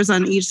doors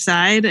on each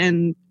side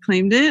and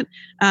claimed it.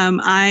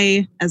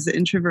 I, as the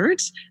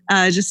introvert,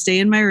 just stay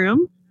in my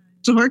room.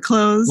 Door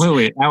closed.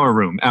 Wait, our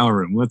room.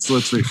 Let's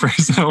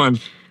rephrase that one.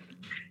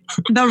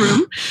 The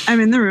room.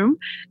 I'm in the room.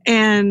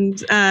 And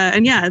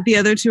yeah, the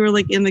other two are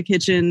like in the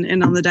kitchen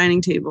and on the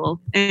dining table.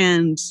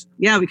 And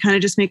yeah, we kind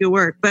of just make it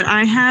work. But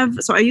I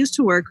used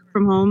to work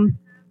from home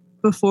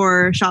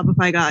before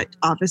Shopify got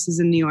offices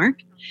in New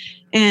York.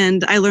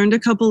 And I learned a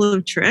couple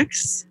of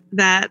tricks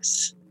that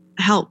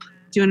help.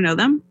 Do you want to know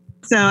them?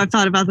 So I've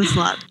thought about this a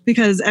lot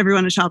because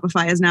everyone at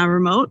Shopify is now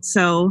remote.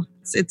 So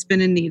it's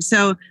been in need.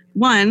 So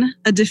one,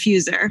 a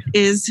diffuser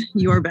is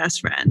your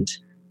best friend.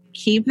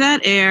 Keep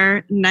that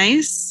air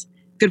nice,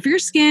 good for your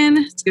skin.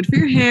 It's good for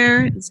your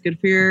hair. It's good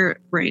for your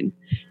brain.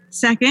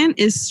 Second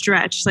is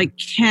stretch. Like,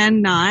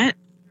 cannot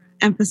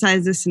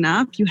emphasize this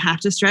enough. You have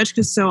to stretch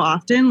because so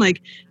often,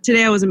 like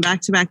today I was in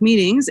back-to-back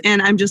meetings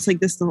and I'm just like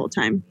this the whole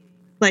time.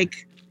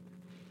 Like,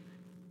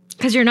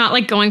 because you're not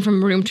like going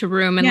from room to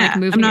room and like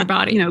moving your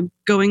body.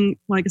 Going,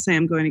 like I say,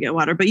 I'm going to get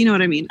water, but you know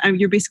what I mean?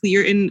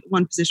 You're in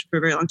one position for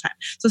a very long time.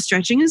 So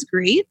stretching is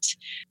great.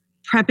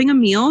 Prepping a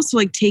meal, so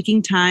like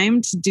taking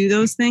time to do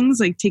those things,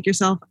 like take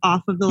yourself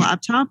off of the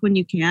laptop when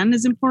you can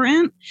is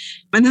important.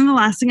 And then the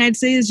last thing I'd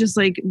say is just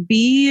like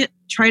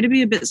try to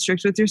be a bit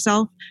strict with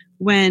yourself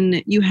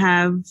when you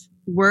have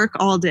work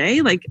all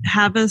day. Like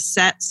have a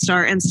set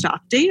start and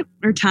stop date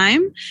or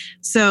time.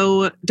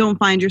 So don't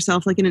find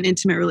yourself like in an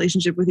intimate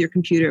relationship with your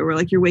computer where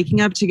like you're waking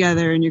up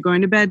together and you're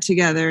going to bed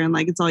together and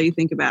like it's all you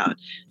think about.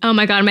 Oh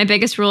my God. My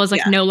biggest rule is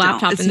like no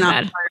laptop in the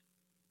bed.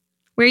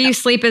 Where you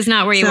sleep is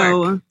not where you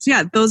work. So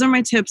yeah, those are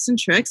my tips and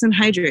tricks, and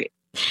hydrate.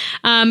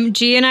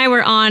 G and I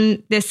were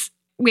on this,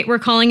 we're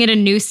calling it a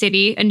new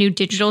city, a new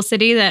digital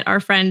city that our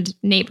friend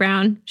Nate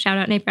Brown, shout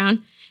out Nate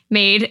Brown,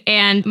 made.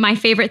 And my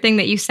favorite thing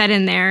that you said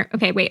in there,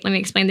 okay, wait, let me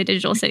explain the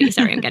digital city.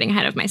 Sorry, I'm getting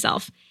ahead of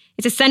myself.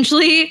 It's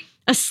essentially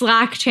a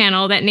Slack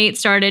channel that Nate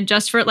started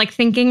just for like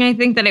thinking, I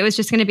think that it was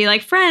just going to be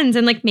like friends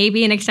and like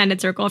maybe an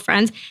extended circle of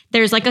friends.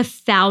 There's like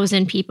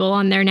 1,000 people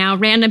on there now,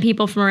 random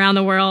people from around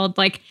the world.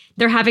 Like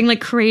they're having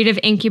like creative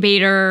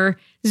incubator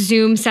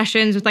Zoom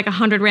sessions with like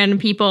 100 random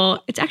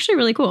people. It's actually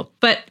really cool.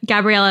 But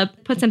Gabriella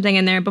put something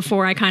in there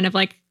before I kind of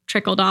like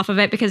trickled off of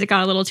it because it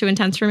got a little too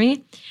intense for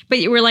me. But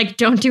you were like,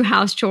 don't do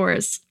house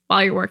chores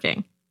while you're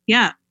working.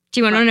 Yeah. Do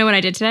you want to know what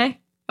I did today?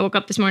 I woke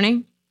up this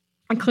morning.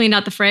 I cleaned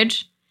out the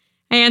fridge.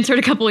 I answered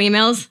a couple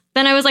emails.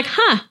 Then I was like,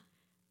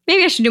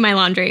 maybe I should do my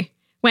laundry.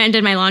 Went and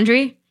did my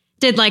laundry.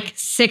 Did like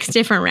 6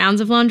 different rounds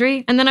of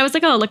laundry. And then I was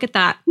like, oh, look at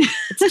that.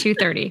 It's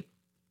 2:30.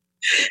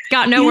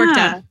 Got no work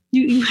done.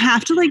 You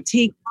have to like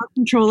take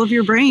control of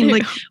your brain.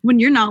 Like when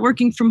you're not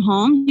working from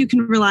home, you can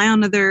rely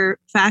on other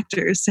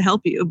factors to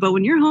help you. But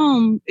when you're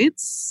home,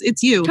 it's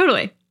you.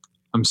 Totally.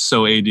 I'm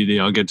so ADD.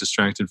 I'll get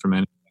distracted from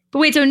anything. But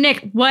wait, so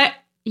Nick,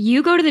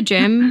 you go to the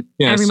gym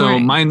every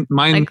morning? Mine.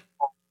 Like,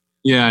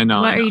 yeah, I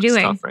know. What are you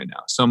doing? Stuff right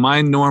now. So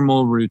my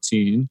normal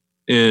routine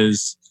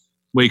is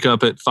wake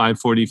up at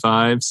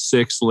 5:45,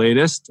 6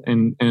 latest,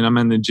 and I'm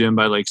in the gym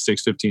by like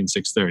 6:15,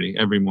 6:30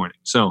 every morning.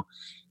 So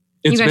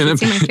it's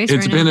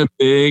been a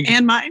big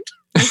and mine.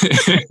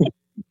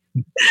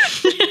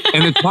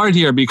 And it's hard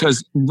here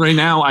because right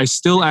now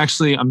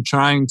I'm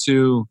trying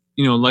to,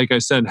 like I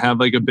said, have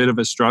like a bit of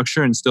a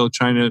structure and still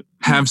trying to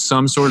have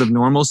some sort of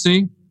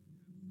normalcy,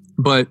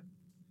 but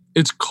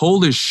it's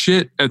cold as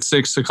shit at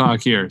 6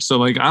 o'clock here. So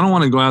like, I don't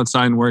want to go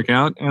outside and work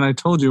out. And I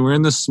told you, we're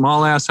in this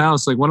small ass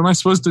house. Like, what am I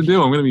supposed to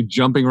do? I'm going to be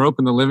jumping rope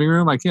in the living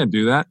room. I can't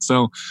do that.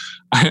 So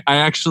I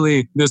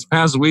actually, this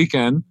past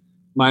weekend,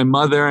 my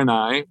mother and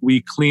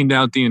we cleaned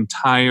out the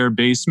entire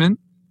basement,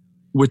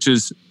 which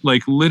is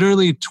like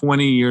literally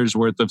 20 years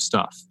worth of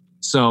stuff.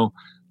 So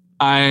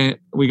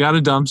we got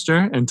a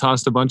dumpster and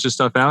tossed a bunch of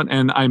stuff out,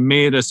 and I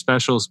made a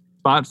special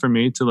spot for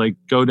me to like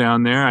go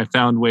down there. I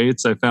found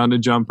weights, I found a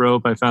jump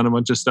rope, I found a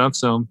bunch of stuff.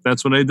 So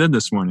that's what I did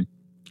this morning.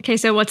 Okay,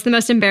 so what's the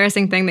most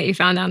embarrassing thing that you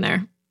found down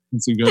there?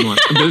 It's a good one.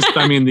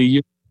 The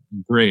year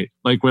great.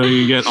 Like whether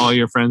you get all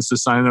your friends to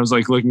sign. I was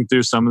like looking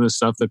through some of the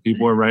stuff that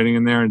people were writing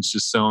in there. It's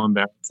just so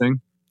embarrassing.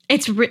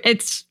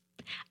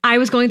 I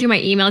was going through my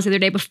emails the other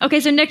day before. Okay,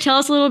 so Nick, tell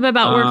us a little bit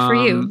about work for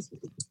you.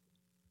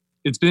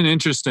 It's been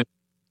interesting.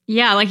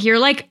 Yeah, like you're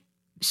like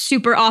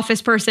super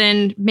office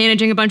person,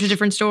 managing a bunch of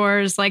different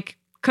stores. Like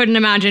couldn't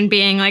imagine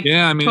being like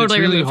totally it's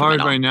really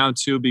hard it right now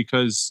too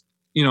because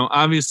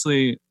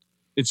obviously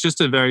it's just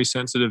a very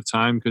sensitive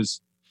time because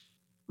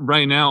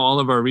right now all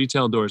of our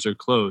retail doors are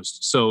closed.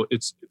 So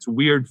it's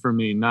weird for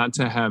me not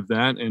to have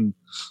that. And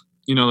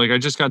like I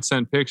just got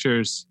sent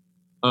pictures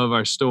of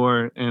our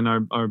store and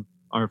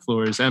our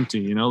floor is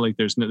empty, like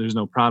there's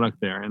no product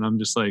there. And I'm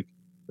just like,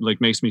 like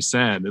makes me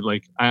sad.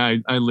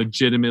 I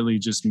legitimately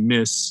just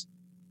miss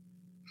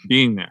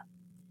being there.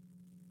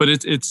 But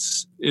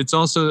it's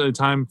also a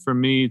time for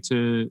me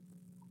to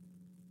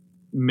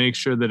make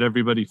sure that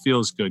everybody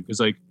feels good, because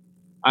like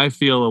I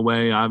feel a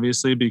way,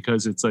 obviously,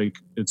 because it's like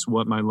it's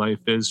what my life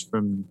is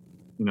from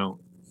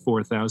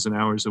 4,000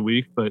 hours a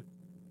week, but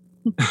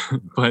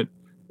but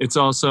it's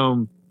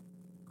also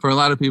for a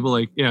lot of people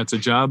like, yeah, it's a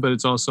job, but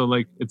it's also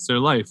like it's their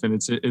life, and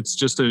it's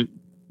just a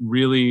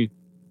really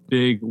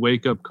big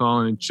wake up call,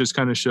 and it just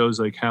kind of shows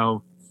like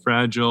how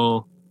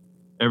fragile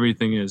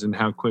everything is and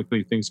how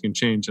quickly things can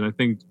change. And I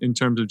think in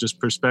terms of just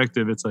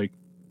perspective, it's like,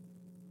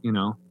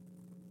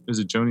 is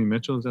it Joni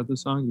Mitchell? Is that the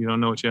song? You don't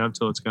know what you have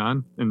till it's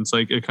gone. And it's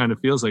like, it kind of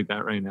feels like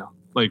that right now.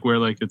 Like where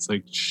like, it's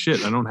like,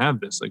 shit, I don't have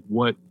this. Like,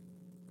 what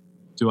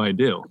do I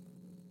do?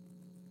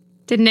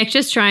 Did Nick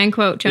just try and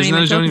quote Joni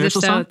Mitchell? Joni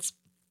Mitchell song?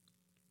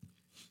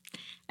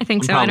 I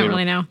think so. I don't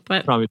really know,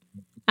 but probably.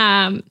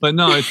 But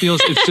no, it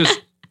feels, it's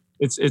just,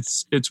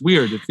 it's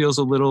weird. It feels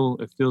a little,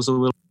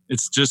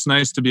 it's just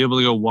nice to be able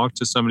to go walk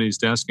to somebody's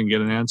desk and get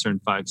an answer in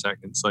 5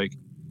 seconds. Like,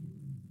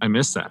 I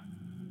miss that.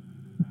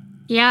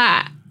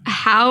 Yeah.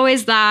 How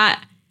is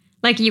that?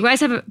 Like, you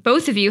guys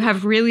both of you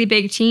have really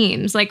big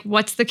teams. Like,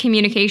 what's the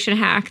communication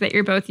hack that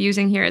you're both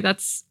using here?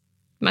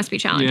 Must be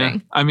challenging. Yeah.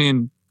 I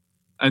mean,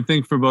 I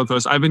think for both of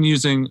us, I've been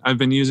using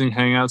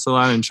Hangouts a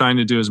lot and trying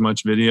to do as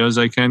much video as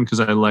I can, because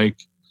I like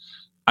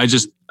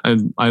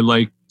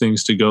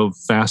things to go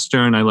faster,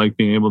 and I like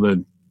being able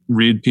to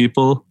read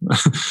people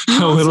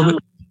a little bit.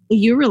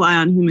 You rely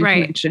on human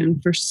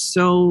connection for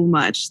so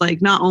much,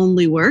 like not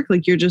only work,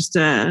 like you're just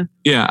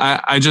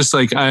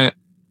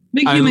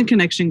big human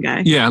connection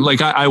guy. Yeah.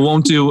 Like I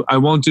won't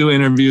do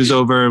interviews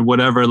over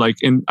whatever, like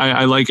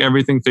I like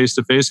everything face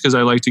to face, because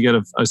I like to get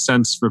a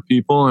sense for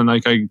people. And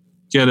like I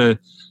feel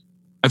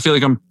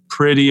like I'm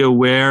pretty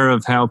aware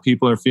of how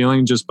people are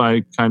feeling just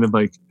by kind of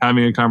like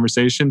having a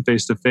conversation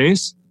face to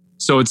face.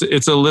 So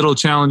it's a little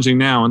challenging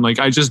now. And like,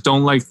 I just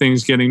don't like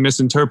things getting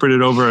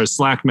misinterpreted over a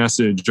Slack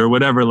message or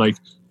whatever. Like,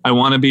 I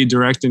want to be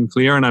direct and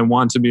clear, and I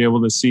want to be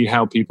able to see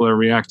how people are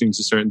reacting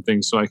to certain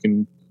things so I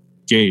can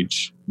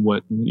gauge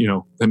what,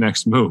 the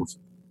next move.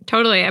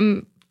 Totally.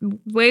 I'm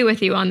way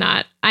with you on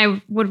that.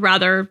 I would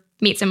rather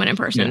meet someone in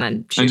person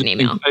than shoot an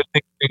email. I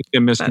think things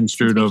get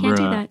misconstrued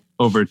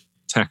over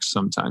text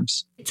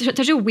sometimes. It's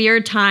such a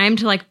weird time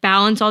to like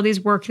balance all these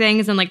work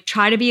things and like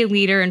try to be a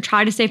leader and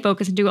try to stay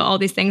focused and do all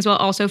these things while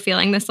also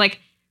feeling this like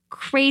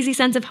crazy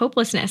sense of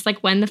hopelessness. Like,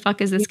 when the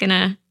fuck is this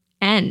gonna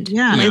end?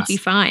 Yeah, it'll be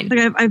fine.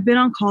 Like I've been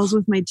on calls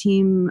with my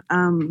team.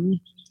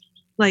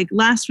 Like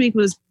last week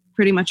was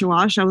pretty much a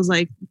wash. I was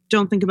like,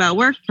 don't think about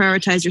work,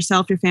 prioritize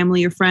yourself, your family,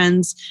 your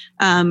friends.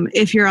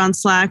 If you're on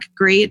Slack,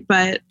 great,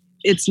 but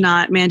it's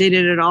not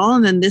mandated at all.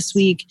 And then this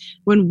week,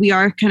 when we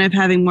are kind of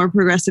having more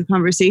progressive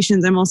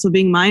conversations, I'm also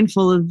being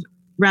mindful of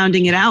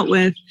rounding it out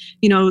with,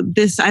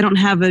 I don't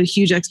have a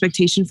huge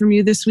expectation from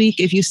you this week.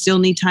 If you still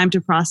need time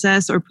to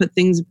process or put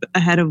things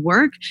ahead of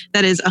work,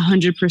 that is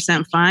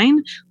 100%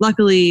 fine.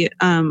 Luckily,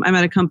 I'm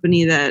at a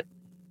company that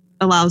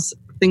allows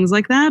things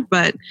like that.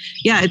 But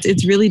yeah,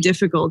 it's really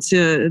difficult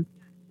to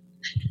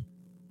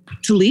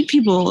lead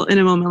people in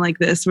a moment like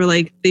this where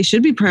like they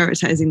should be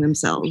prioritizing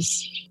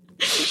themselves.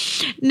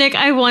 Nick,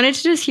 I wanted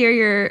to just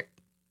hear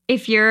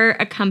if you're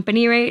a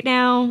company right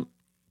now,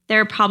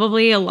 there are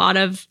probably a lot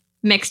of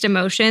mixed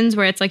emotions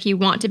where it's like you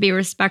want to be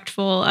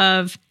respectful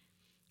of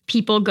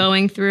people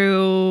going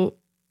through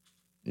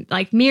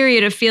like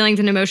myriad of feelings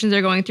and emotions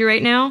they're going through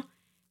right now,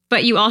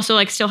 but you also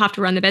like still have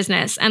to run the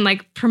business and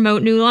like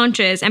promote new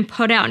launches and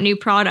put out new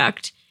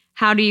product.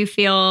 How do you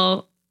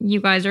feel you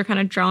guys are kind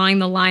of drawing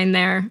the line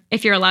there?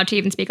 If you're allowed to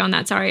even speak on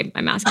that. Sorry,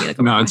 I'm asking you like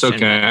a No, it's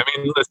okay. I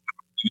mean, listen,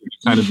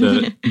 kind of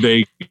the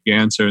vague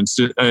answer. And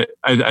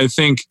I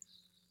think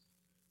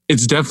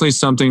it's definitely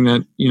something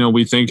that,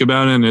 we think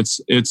about, and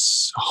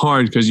it's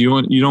hard because you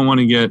don't want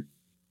to get,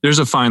 there's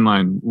a fine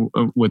line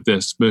with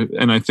this,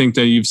 and I think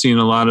that you've seen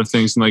a lot of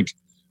things, and like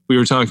we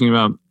were talking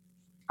about,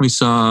 we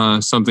saw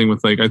something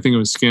with like, I think it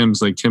was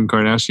Skims, like Kim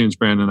Kardashian's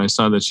brand. And I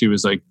saw that she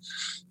was like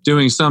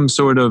doing some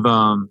sort of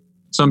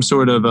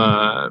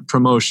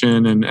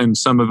promotion, and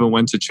some of it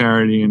went to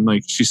charity, and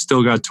like she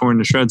still got torn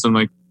to shreds. I'm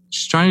like,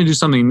 she's trying to do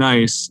something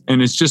nice.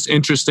 And it's just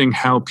interesting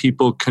how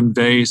people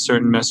convey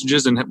certain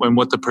messages and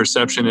what the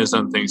perception is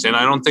on things. And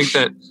I think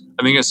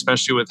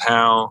especially with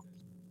how,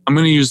 I'm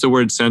going to use the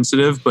word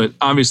sensitive, but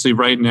obviously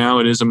right now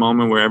it is a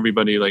moment where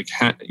everybody like,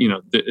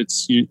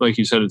 it's like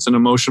you said, it's an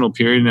emotional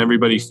period and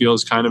everybody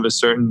feels kind of a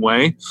certain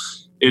way.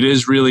 It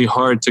is really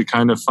hard to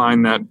kind of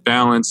find that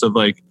balance of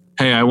like,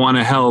 hey, I want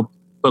to help,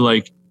 but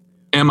like,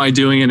 am I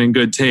doing it in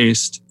good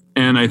taste?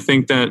 And I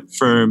think that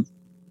for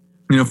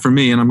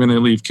me, and I'm going to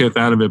leave Kith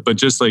out of it, but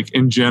just like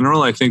in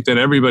general, I think that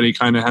everybody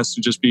kind of has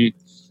to just be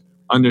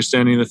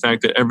understanding the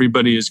fact that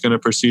everybody is going to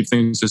perceive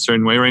things a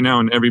certain way right now.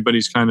 And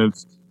everybody's kind of,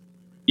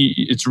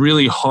 it's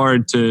really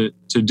hard to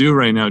do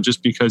right now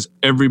just because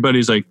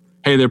everybody's like,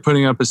 hey, they're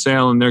putting up a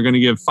sale and they're going to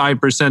give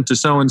 5% to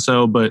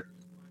so-and-so, but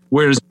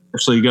where does it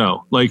actually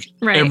go? Like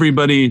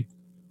everybody,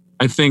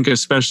 I think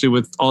especially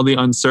with all the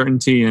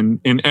uncertainty and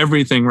in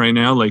everything right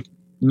now, like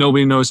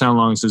nobody knows how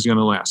long this is going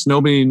to last.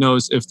 Nobody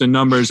knows if the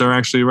numbers are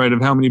actually right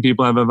of how many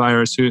people have a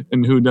virus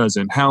and who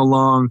doesn't, how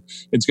long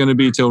it's going to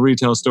be till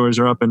retail stores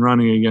are up and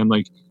running again.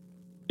 Like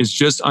it's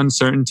just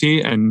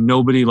uncertainty, and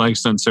nobody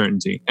likes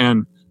uncertainty.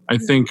 And I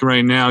think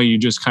right now you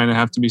just kind of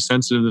have to be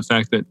sensitive to the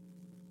fact that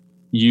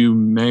you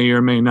may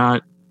or may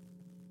not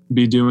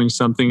be doing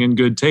something in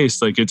good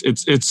taste. Like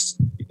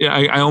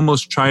I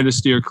almost try to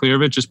steer clear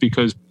of it, just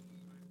because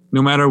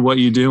no matter what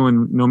you do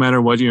and no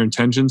matter what your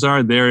intentions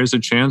are, there is a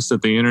chance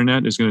that the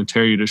internet is going to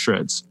tear you to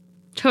shreds.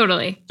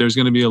 Totally. There's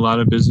going to be a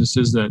lot of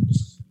businesses that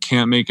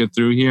can't make it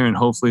through here, and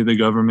hopefully the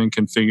government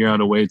can figure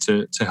out a way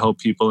to help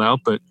people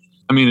out. But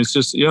I mean, it's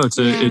just,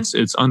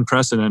 it's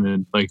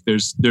unprecedented. Like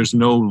there's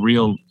no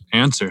real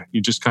answer. You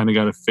just kind of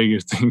got to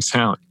figure things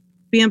out.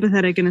 Be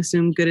empathetic and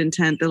assume good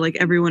intent that like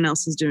everyone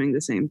else is doing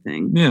the same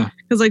thing. Yeah.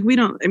 Because like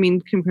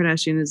Kim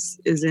Kardashian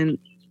isn't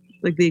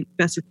like the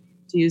best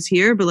to use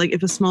here, but like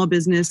if a small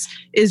business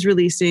is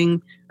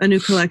releasing a new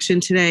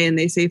collection today and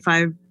they say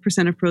 5%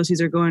 of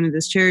proceeds are going to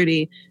this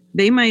charity,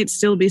 they might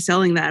still be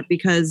selling that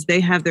because they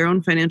have their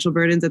own financial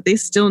burdens, that they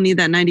still need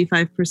that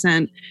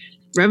 95%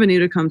 revenue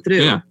to come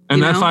through. Yeah.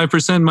 And that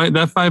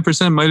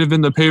 5% might have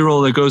been the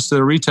payroll that goes to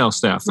the retail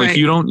staff. Like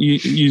you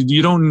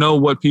don't know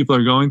what people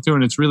are going through,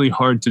 and it's really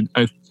hard to,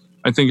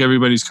 I think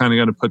everybody's kind of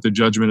got to put the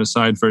judgment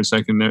aside for a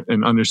second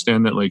and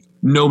understand that like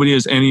nobody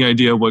has any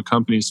idea what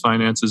companies'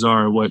 finances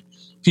are, or what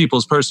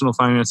people's personal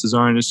finances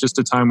are. And it's just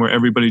a time where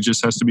everybody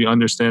just has to be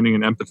understanding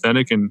and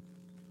empathetic,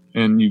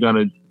 and you got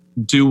to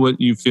do what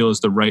you feel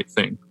is the right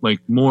thing, like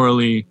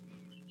morally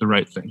the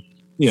right thing.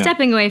 Yeah.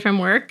 Stepping away from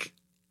work,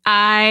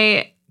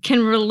 I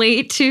can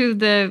relate to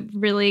the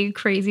really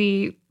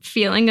crazy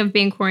feeling of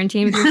being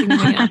quarantined with your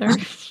significant other.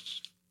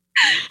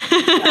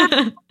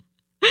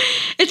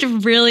 It's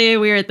really a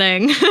weird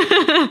thing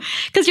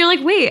because you're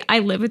like, wait, I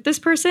live with this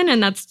person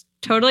and that's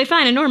totally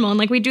fine and normal. And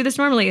like, we do this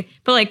normally,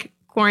 but like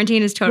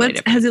quarantine is totally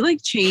different. Has it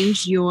like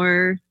changed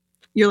your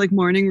like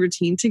morning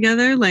routine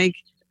together? Like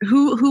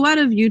who out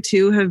of you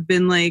two have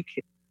been like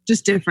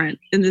just different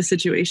in this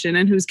situation,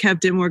 and who's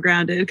kept it more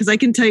grounded? Because I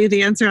can tell you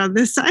the answer on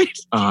this side.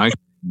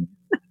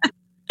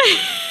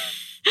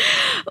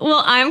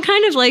 Well, I'm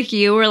kind of like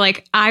you, where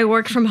like I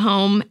work from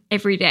home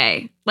every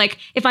day. Like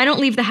if I don't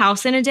leave the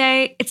house in a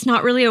day, it's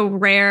not really a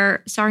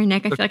rare, sorry,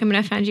 Nick, I feel like I'm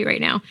going to offend you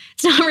right now.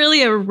 It's not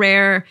really a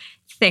rare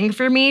thing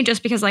for me,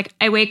 just because like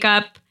I wake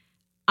up,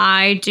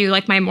 I do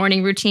like my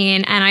morning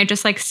routine, and I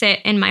just like sit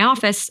in my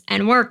office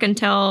and work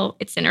until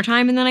it's dinner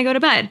time, and then I go to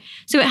bed.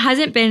 So it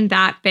hasn't been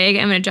that big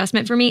of an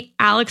adjustment for me.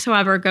 Alex,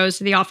 however, goes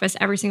to the office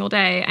every single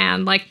day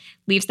and like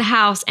leaves the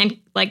house and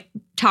like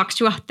talks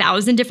to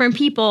 1,000 different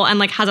people and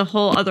like has a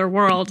whole other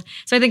world.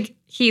 So I think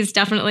he's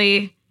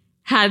definitely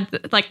had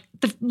like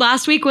the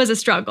last week was a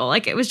struggle.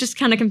 Like it was just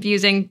kind of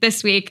confusing.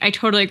 This week, I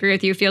totally agree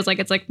with you. It feels like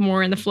it's like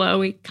more in the flow.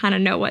 We kind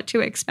of know what to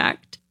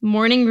expect.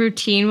 Morning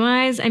routine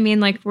wise, I mean,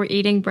 like we're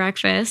eating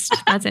breakfast.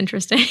 That's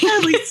interesting. Yeah,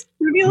 like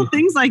trivial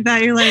things like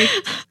that. You're like,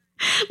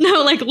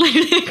 no, like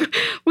literally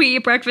we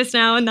eat breakfast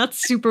now, and that's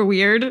super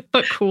weird,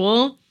 but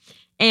cool.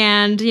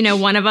 And, you know,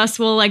 one of us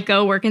will like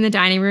go work in the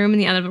dining room,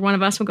 and the other one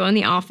of us will go in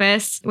the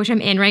office, which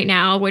I'm in right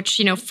now, which,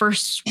 you know,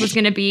 first was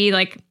going to be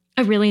like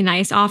a really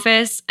nice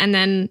office, and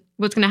then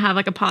was going to have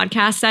like a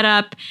podcast set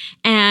up,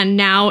 and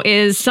now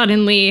is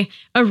suddenly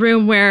a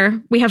room where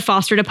we have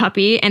fostered a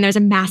puppy, and there's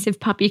a massive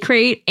puppy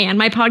crate and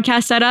my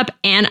podcast set up,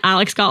 and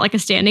Alex got like a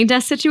standing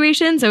desk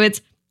situation. So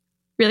it's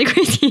really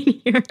crazy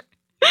in here.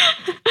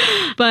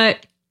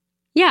 But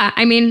yeah,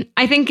 I mean,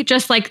 I think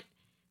just like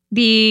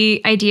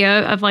the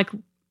idea of like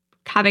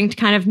having to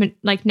kind of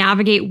like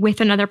navigate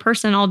with another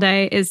person all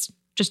day is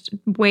just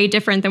way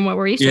different than what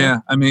we're used to. Yeah,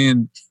 I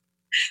mean,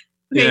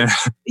 okay, yeah,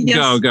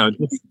 yes. go,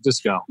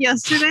 just go.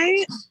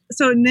 Yesterday,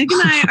 so Nick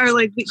and I are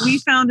like, we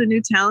found a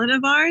new talent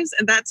of ours,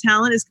 and that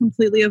talent is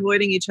completely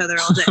avoiding each other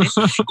all day.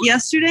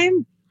 Yesterday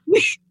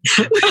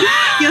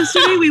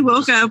we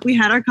woke up, we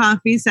had our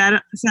coffee,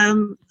 sat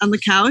on the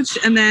couch,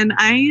 and then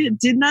I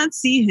did not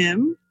see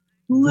him.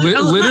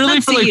 Literally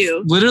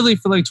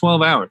for like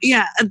 12 hours.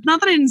 Yeah, not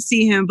that I didn't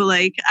see him, but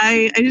like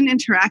I didn't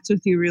interact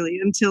with you really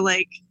until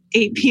like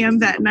 8 p.m.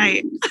 that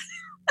night.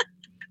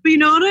 But you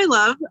know what I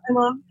love?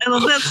 I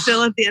love that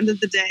still at the end of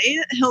the day,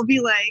 he'll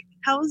be like,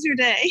 "How was your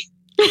day?"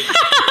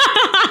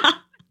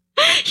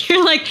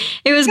 You're like,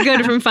 "It was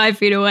good," from 5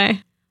 feet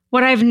away.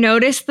 What I've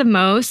noticed the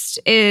most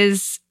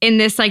is in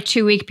this like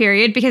 2-week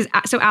period, because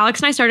so Alex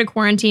and I started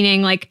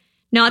quarantining like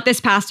not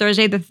this past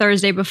Thursday, the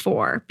Thursday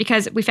before,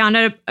 because we found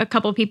out a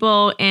couple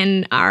people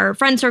in our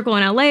friend circle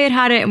in LA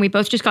had it, and we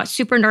both just got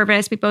super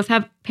nervous. We both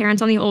have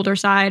parents on the older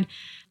side,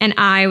 and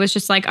I was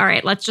just like, all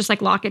right, let's just like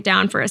lock it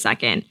down for a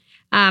second.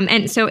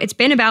 And so it's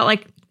been about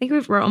like, I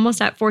think we're almost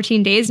at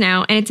 14 days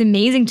now, and it's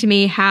amazing to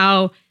me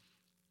how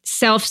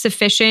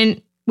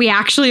self-sufficient we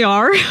actually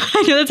are.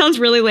 I know that sounds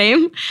really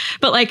lame,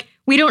 but like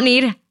we don't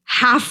need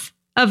half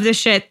of the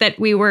shit that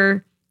we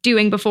were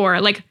doing before.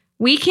 Like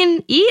we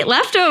can eat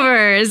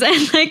leftovers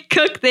and like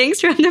cook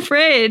things from the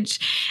fridge.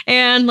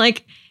 And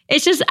like,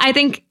 it's just, I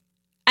think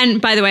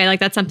And by the way, like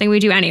that's something we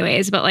do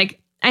anyways, but like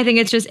I think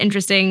it's just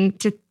interesting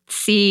to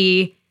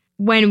see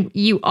when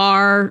you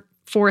are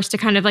forced to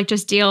kind of like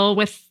just deal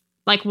with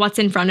like what's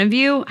in front of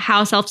you,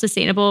 how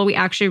self-sustainable we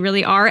actually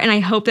really are. And I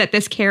hope that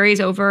this carries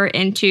over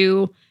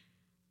into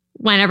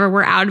whenever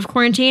we're out of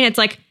quarantine. It's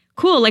like,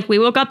 cool, like we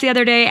woke up the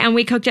other day and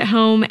we cooked at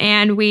home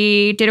and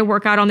we did a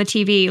workout on the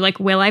TV. Like,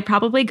 will I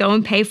probably go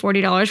and pay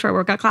 $40 for a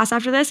workout class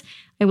after this?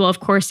 I will, of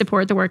course,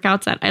 support the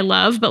workouts that I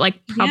love, but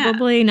like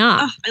probably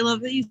not. Oh, I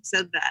love that you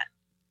said that.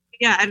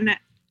 Yeah. I don't know.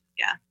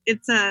 Yeah.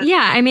 It's a,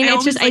 yeah. I mean,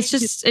 it's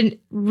just a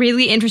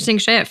really interesting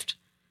shift.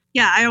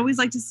 Yeah. I always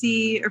like to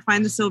see or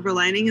find the silver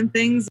lining in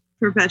things,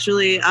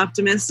 perpetually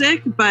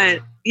optimistic,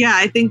 but yeah,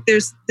 I think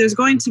there's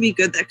going to be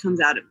good that comes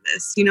out of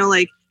this, you know,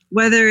 like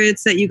whether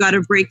it's that you got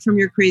a break from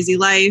your crazy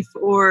life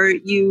or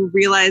you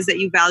realize that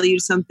you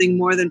valued something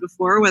more than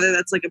before, whether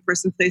that's like a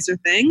person, place, or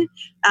thing,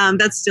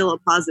 that's still a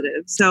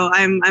positive. So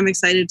I'm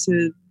excited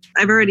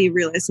I've already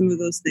realized some of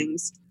those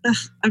things.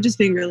 I'm just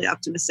being really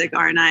optimistic,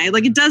 aren't I?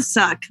 Like it does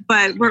suck,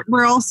 but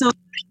we're also.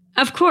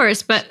 Of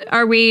course, but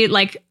are we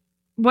like,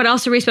 what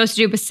else are we supposed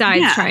to do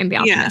besides try and be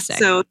optimistic?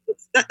 Yeah, so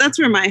that's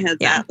where my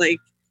head's at. Like,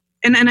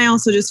 and I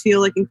also just feel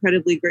like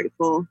incredibly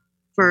grateful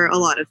for a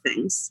lot of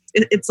things.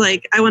 It's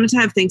like, I wanted to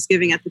have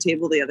Thanksgiving at the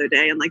table the other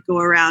day and like go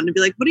around and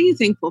be like, what are you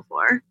thankful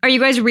for? Are you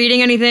guys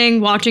reading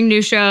anything, watching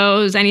new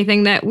shows,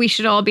 anything that we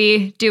should all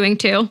be doing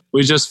too?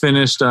 We just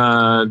finished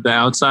The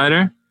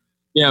Outsider.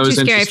 Yeah, it was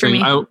too scary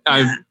interesting. For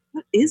me.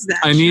 What is that?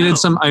 I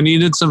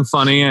needed some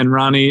funny, and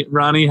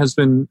Ronnie has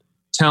been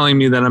telling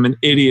me that I'm an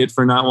idiot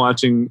for not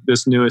watching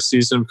this newest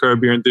season of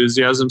Curb Your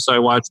Enthusiasm. So I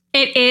watched.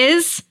 It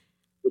is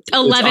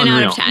 11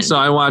 out of 10. So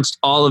I watched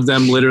all of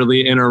them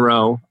literally in a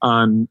row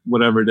on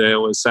whatever day it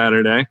was,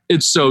 Saturday.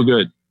 It's so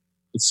good.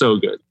 It's so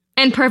good.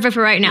 And perfect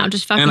for right now.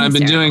 Just fucking And I've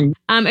been doing.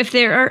 If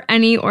there are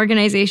any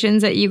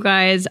organizations that you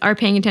guys are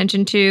paying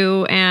attention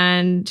to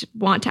and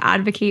want to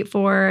advocate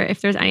for,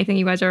 if there's anything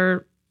you guys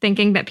are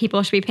thinking that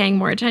people should be paying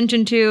more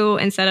attention to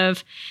instead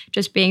of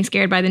just being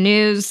scared by the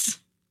news,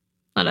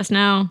 let us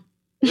know.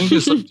 I think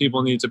just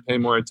people need to pay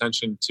more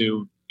attention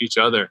to each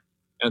other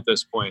at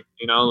this point.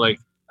 You know, like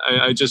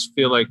I just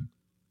feel like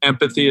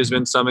empathy has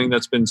been something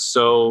that's been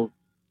so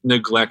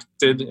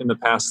neglected in the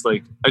past.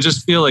 Like I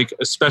just feel like,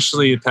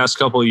 especially the past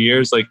couple of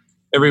years, like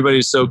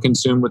everybody's so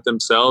consumed with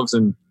themselves,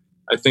 and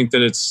I think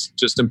that it's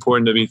just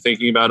important to be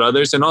thinking about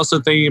others and also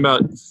thinking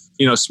about,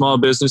 you know, small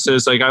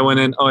businesses. Like I went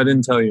in. Oh, I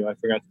didn't tell you. I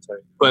forgot to tell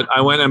you. But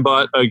I went and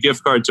bought a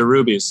gift card to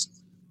Ruby's,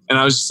 and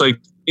I was just like,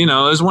 you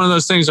know, it was one of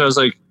those things where I was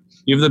like,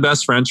 you have the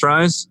best French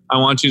fries. I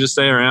want you to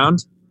stay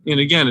around. And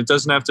again, it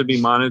doesn't have to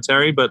be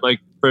monetary, but like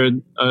for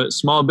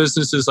small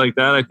businesses like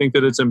that, I think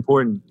that it's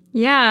important.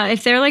 Yeah,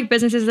 if they're like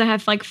businesses that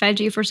have like fed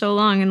you for so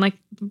long, and like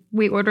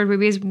we ordered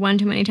Ruby's one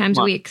too many times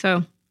a week,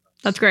 so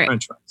that's great.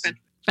 French fries.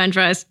 French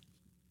fries.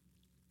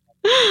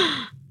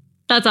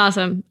 That's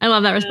awesome. I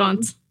love that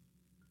response.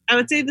 I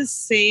would say the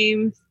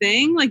same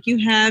thing. Like you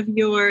have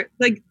your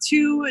like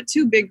two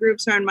big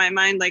groups are in my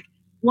mind. Like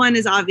one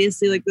is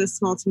obviously like the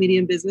small to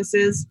medium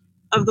businesses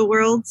of the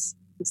world.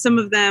 Some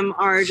of them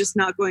are just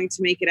not going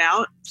to make it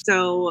out.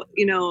 So,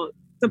 you know,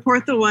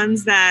 support the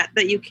ones that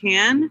you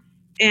can,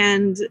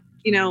 and,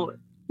 you know,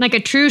 like a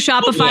true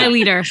Shopify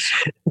leader.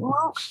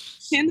 Well,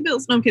 pay the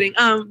bills. No, I'm kidding.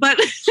 But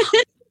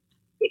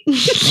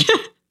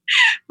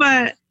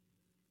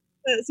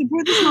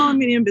support the small and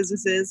medium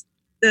businesses,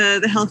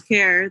 the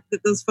healthcare,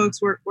 that those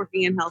folks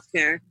working in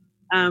healthcare.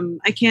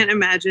 I can't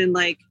imagine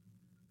like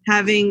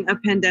having a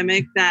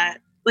pandemic that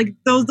like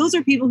those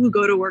are people who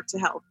go to work to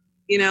help,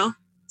 you know?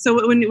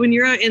 So when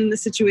you're in the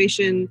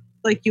situation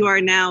like you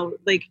are now,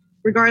 like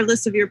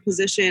regardless of your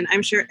position,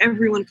 I'm sure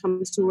everyone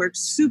comes to work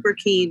super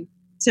keen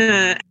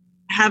to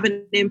have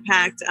an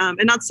impact, and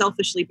not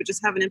selfishly, but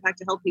just have an impact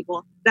to help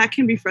people. That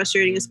can be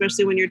frustrating,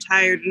 especially when you're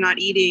tired or not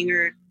eating,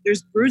 or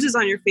there's bruises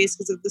on your face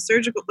because of the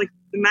surgical, like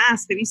the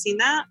mask. Have you seen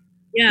that?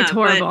 Yeah, it's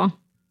horrible.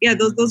 Yeah,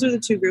 those are the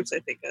two groups I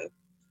think of.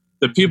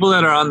 The people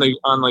that are on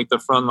like the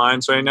front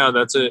lines right now,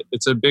 it's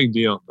a big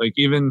deal. Like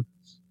even,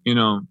 you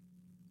know,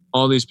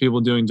 all these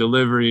people doing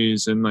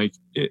deliveries and like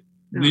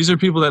these are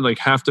people that like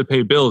have to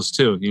pay bills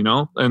too, you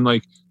know, and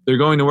like they're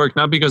going to work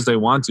not because they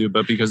want to,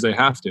 but because they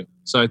have to.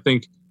 So I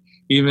think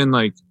even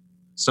like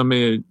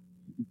somebody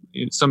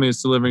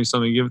that's delivering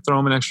something, throw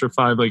them an extra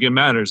 $5. Like it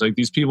matters. Like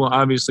these people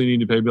obviously need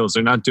to pay bills.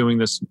 They're not doing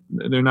this,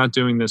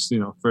 you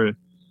know, for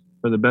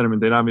the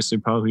betterment. They'd obviously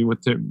probably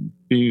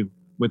be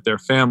with their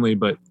family,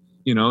 but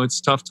you know, it's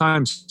tough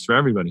times for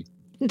everybody.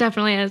 It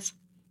definitely is.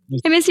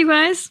 I miss you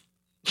guys.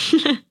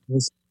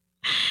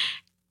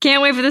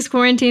 Can't wait for this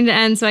quarantine to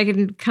end so I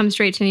can come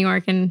straight to New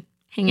York and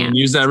hang out. And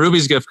use that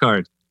Ruby's gift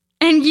card.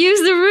 And use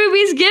the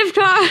Ruby's gift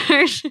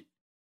card.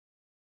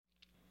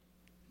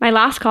 My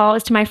last call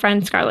is to my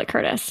friend Scarlett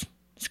Curtis.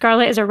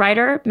 Scarlett is a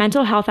writer,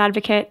 mental health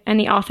advocate, and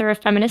the author of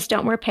Feminists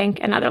Don't Wear Pink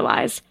and Other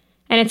Lies,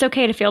 and It's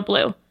Okay to Feel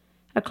Blue,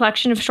 a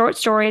collection of short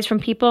stories from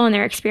people and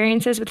their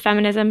experiences with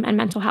feminism and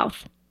mental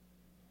health.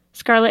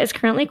 Scarlett is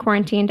currently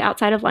quarantined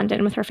outside of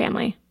London with her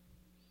family.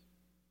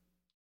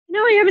 No,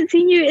 I haven't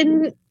seen you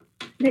in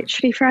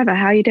literally forever.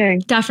 How are you doing?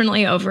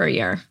 Definitely over a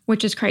year,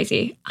 which is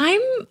crazy.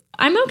 I'm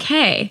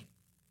okay.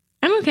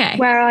 I'm okay.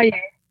 Where are you?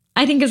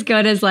 I think as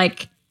good as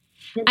like,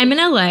 I'm in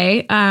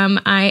LA.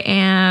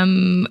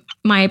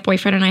 My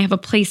boyfriend and I have a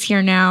place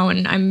here now,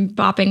 and I'm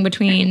bopping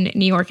between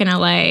New York and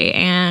LA.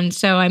 And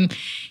so I'm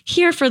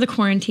here for the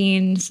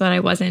quarantine so that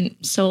I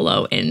wasn't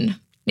solo in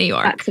New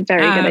York. That's a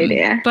very good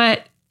idea.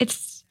 But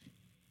it's,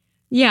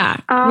 yeah.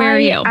 Where are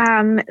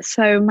you?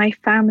 So my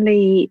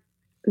family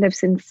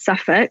lives in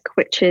Suffolk,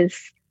 which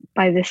is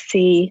by the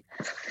sea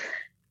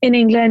in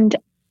England.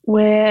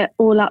 We're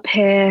all up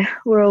here.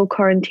 We're all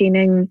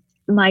quarantining.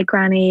 My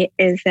granny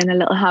is in a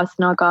little house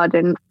in our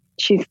garden.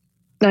 She's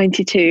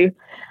 92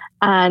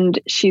 and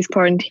she's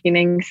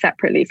quarantining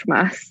separately from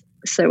us.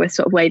 So we're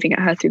sort of waving at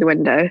her through the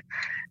window,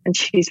 and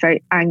she's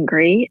very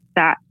angry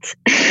that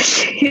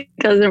she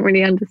doesn't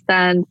really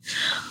understand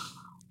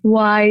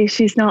why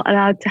she's not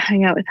allowed to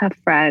hang out with her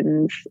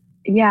friends.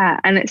 Yeah.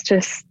 And it's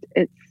just,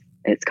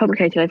 it's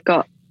complicated. I've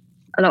got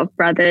a lot of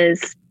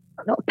brothers,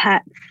 a lot of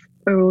pets.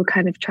 We're all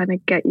kind of trying to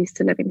get used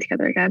to living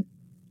together again.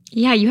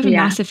 Yeah. You have a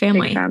massive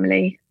family. Big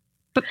family.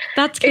 But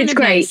that's kind it's of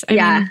great. Nice.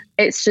 I mean,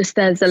 it's just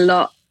there's a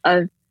lot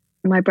of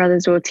my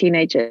brothers are all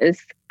teenagers,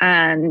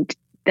 and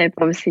they've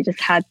obviously just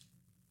had.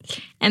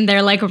 And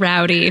they're like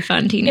rowdy,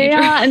 fun teenagers.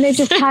 Yeah, and they've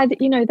just had,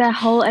 their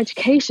whole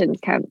education's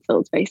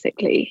cancelled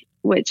basically,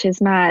 which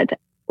is mad.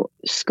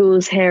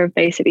 Schools here have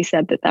basically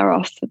said that they're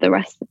off for the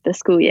rest of the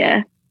school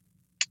year.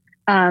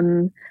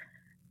 And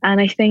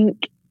I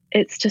think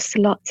it's just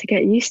a lot to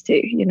get used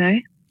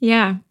to,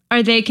 Yeah.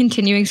 Are they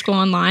continuing school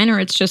online, or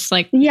it's just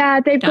like... Yeah,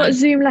 they've got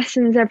Zoom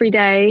lessons every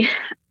day,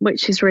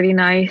 which is really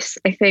nice.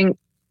 I think,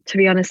 to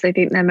be honest, I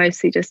think they're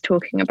mostly just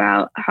talking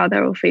about how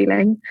they're all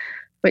feeling,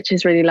 which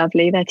is really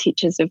lovely. Their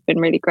teachers have been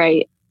really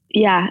great.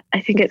 Yeah, I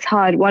think it's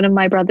hard. One of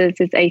my brothers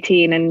is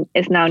 18 and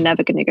is now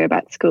never going to go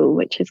back to school,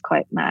 which is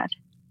quite mad.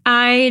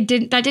 That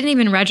didn't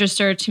even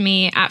register to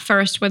me at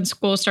first when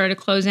school started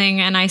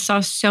closing, and I saw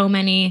so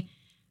many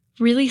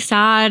really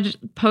sad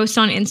posts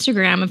on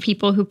Instagram of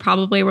people who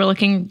probably were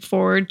looking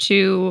forward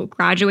to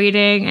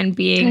graduating and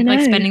being like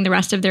spending the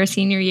rest of their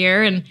senior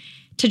year, and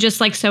to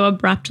just like so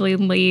abruptly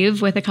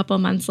leave with a couple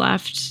of months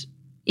left.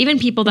 Even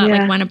people that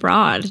like went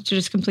abroad to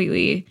just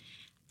completely,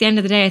 at the end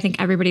of the day, I think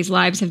everybody's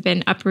lives have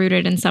been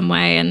uprooted in some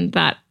way, and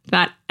that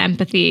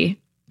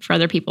empathy for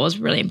other people is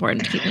really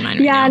important to keep in mind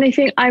right now. And I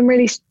think I'm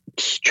really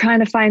trying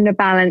to find a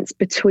balance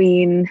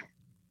between,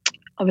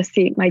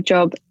 obviously my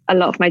job, a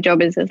lot of my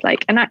job is as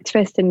like an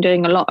activist and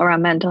doing a lot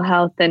around mental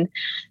health. And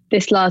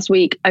this last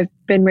week, I've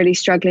been really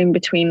struggling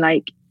between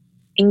like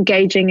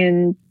engaging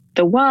in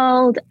the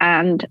world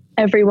and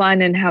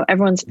everyone and how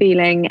everyone's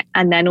feeling,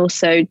 and then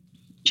also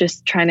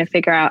just trying to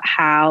figure out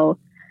how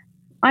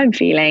I'm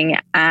feeling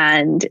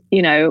and,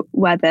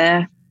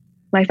 whether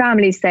my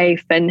family's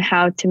safe and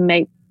how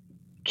to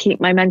keep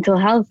my mental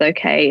health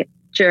okay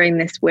during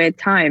this weird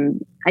time.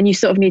 And you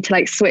sort of need to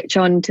like switch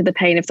on to the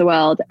pain of the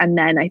world, and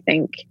then I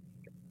think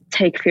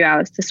take a few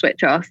hours to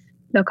switch off,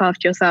 look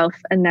after yourself.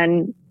 And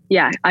then,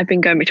 I've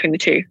been going between the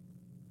two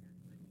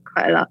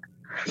quite a lot.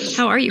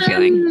 How are you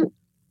feeling?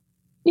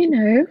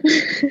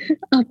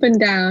 Up and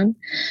down.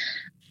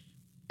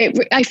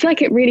 I feel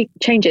like it really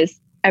changes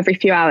every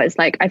few hours.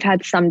 Like I've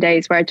had some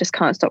days where I just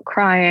can't stop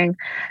crying.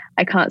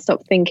 I can't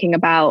stop thinking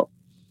about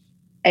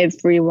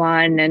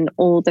everyone and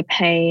all the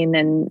pain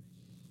and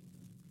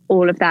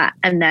all of that,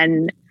 and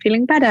then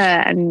feeling better.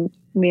 And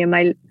me and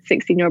my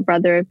 16-year-old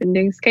brother have been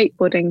doing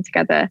skateboarding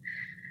together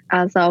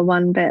as our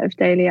one bit of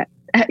daily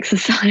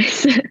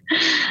exercise.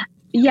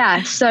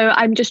 So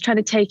I'm just trying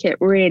to take it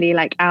really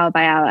like hour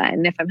by hour,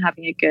 and if I'm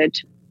having a good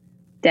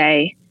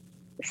day,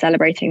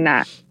 celebrating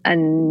that,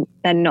 and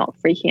then not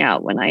freaking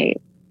out when I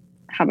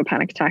have a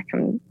panic attack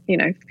and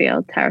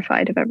feel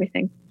terrified of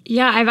everything.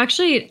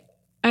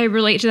 I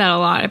relate to that a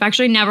lot. I've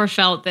actually never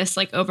felt this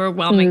like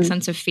overwhelming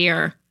sense of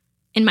fear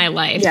in my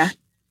life.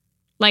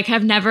 Like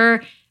I've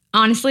never,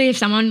 honestly, if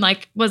someone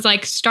like was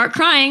like, start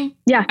crying,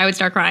 I would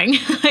start crying.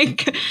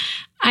 Like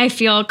I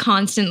feel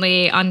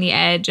constantly on the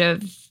edge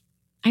of,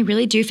 I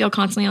really do feel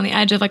constantly on the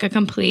edge of like a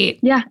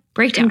complete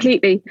breakdown.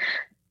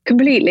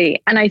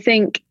 Completely. And I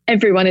think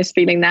everyone is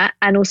feeling that.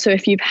 And also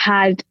if you've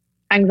had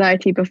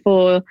anxiety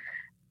before,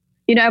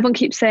 everyone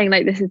keeps saying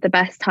like this is the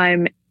best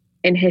time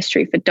in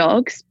history for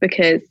dogs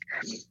because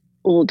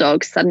all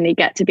dogs suddenly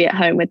get to be at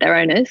home with their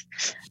owners.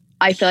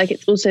 I feel like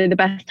it's also the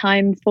best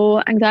time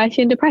for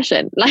anxiety and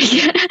depression.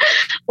 Like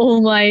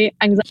all my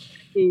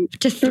anxiety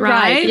to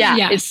thrive.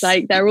 Yeah. It's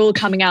like they're all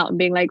coming out and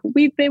being like,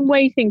 we've been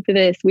waiting for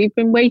this. We've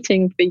been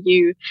waiting for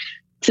you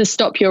to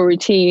stop your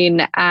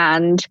routine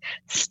and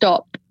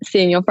stop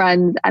seeing your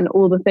friends and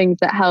all the things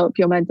that help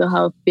your mental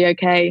health be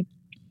okay.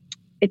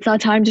 It's our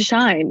time to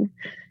shine.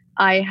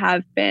 I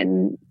have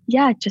been,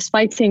 just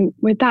fighting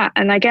with that.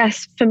 And I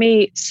guess for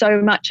me,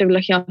 so much of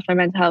looking after my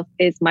mental health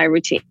is my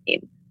routine.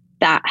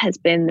 That has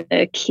been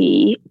the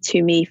key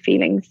to me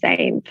feeling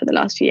sane for the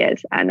last few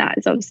years. And that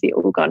is obviously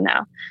all gone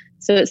now.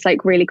 So it's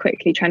like really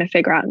quickly trying to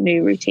figure out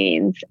new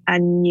routines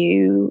and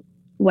new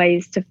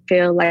ways to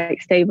feel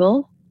like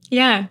stable.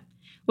 Yeah.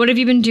 what have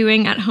you been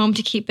doing at home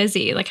to keep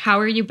busy? Like, how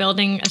are you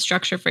building a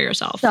structure for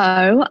yourself?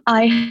 So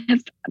I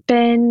have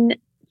been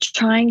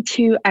trying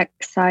to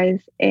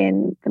exercise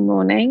in the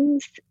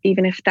mornings,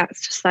 even if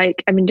that's just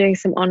like, I've been doing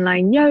some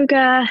online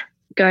yoga,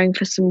 going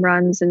for some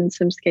runs and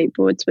some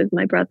skateboards with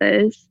my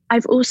brothers.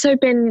 I've also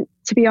been,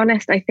 to be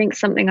honest, I think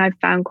something I've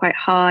found quite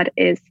hard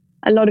is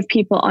a lot of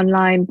people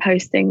online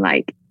posting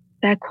like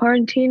their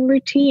quarantine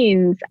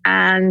routines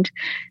and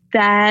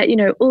their, you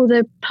know, all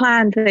the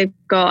plans they've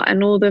got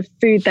and all the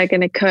food they're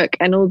going to cook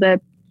and all the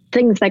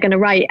things they're going to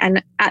write.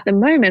 And at the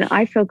moment,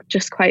 I feel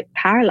just quite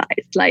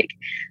paralyzed. Like,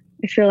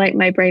 I feel like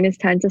my brain has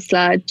turned to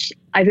sludge.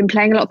 I've been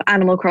playing a lot of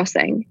Animal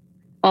Crossing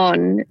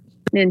on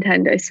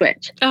Nintendo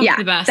Switch. Oh, yeah,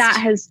 the best.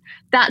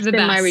 That's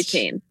been my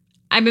routine.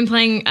 I've been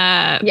playing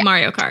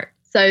Mario Kart.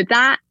 So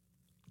that...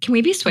 Can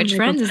we be Switch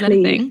friends? God, is that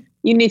a thing?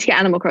 You need to get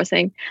Animal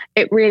Crossing.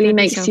 It really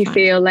makes you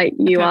feel like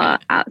you are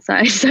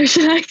outside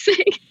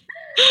socializing.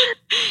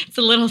 It's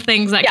the little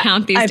things that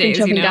count these days,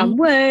 I've been chopping down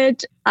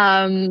wood,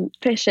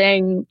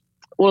 fishing,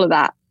 all of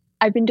that.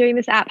 I've been doing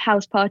this app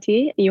House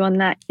Party. Are you on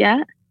that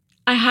yet?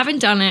 I haven't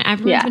done it.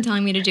 Everyone's been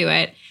telling me to do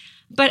it.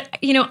 But,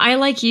 you know, I,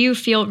 like you,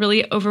 feel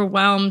really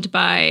overwhelmed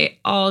by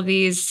all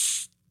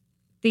these,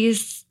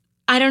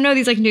 I don't know,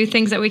 these like new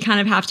things that we kind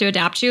of have to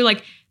adapt to.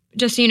 Like,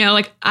 just, you know,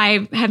 like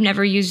I have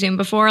never used Zoom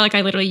before. Like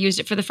I literally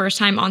used it for the first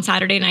time on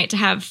Saturday night to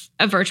have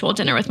a virtual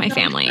dinner with my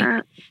family.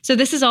 So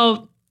this is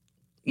all,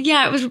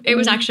 it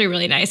was actually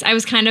really nice. I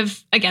was kind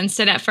of against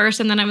it at first.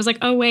 And then I was like,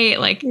 oh wait,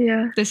 like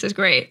this is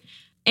great.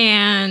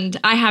 And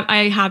I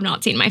have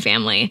not seen my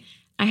family.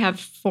 I have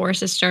 4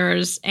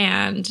 sisters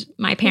and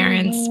my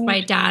parents,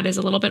 my dad is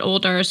a little bit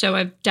older. So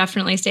I've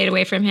definitely stayed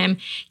away from him.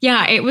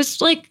 Yeah, it was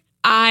like,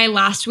 I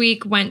last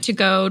week went to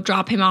go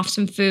drop him off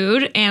some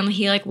food and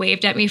he like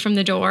waved at me from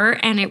the door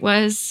and it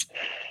was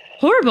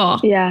horrible.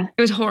 Yeah.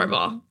 It was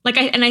horrible. Like,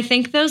 I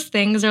think those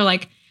things are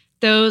like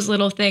those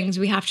little things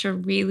we have to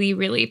really,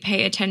 really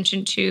pay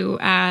attention to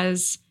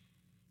as,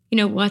 you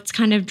know, what's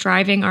kind of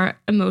driving our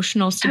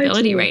emotional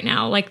stability right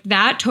now. Like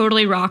that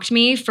totally rocked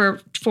me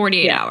for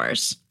 48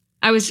 hours.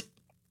 I was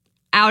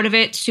out of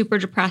it, super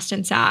depressed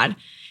and sad.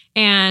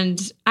 And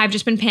I've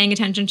just been paying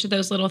attention to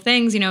those little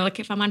things, you know, like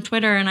if I'm on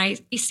Twitter and I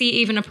see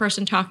even a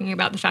person talking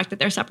about the fact that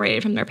they're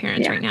separated from their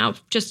parents right now,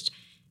 just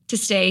to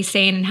stay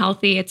sane and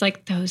healthy, it's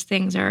like those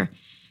things are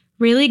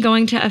really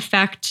going to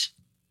affect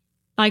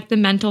like the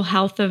mental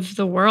health of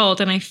the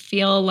world. And I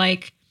feel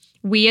like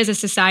we as a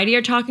society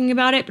are talking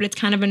about it, but it's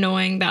kind of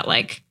annoying that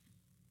like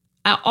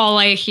all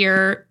I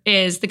hear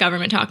is the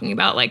government talking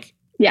about like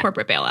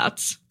corporate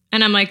bailouts.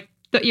 And I'm like,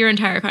 your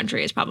entire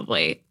country is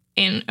probably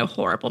in a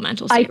horrible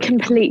mental state. I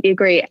completely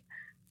agree.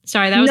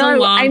 Sorry, that was a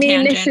long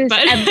tangent. This is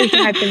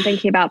everything I've been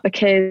thinking about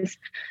because,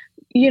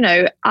 you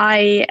know,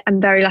 I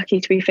am very lucky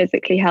to be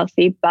physically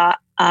healthy, but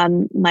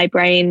my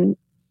brain,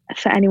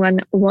 for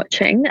anyone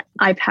watching,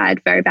 I've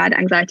had very bad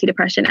anxiety,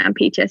 depression and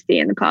PTSD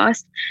in the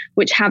past,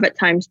 which have at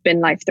times been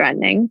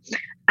life-threatening.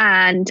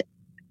 And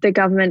the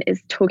government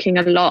is talking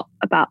a lot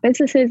about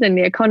businesses and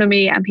the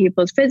economy and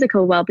people's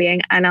physical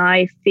well-being. And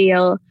I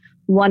feel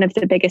one of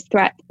the biggest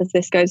threats as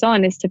this goes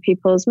on is to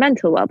people's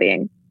mental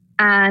well-being.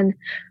 And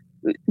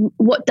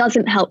what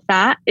doesn't help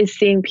that is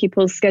seeing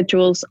people's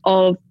schedules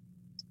of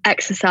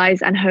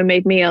exercise and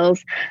homemade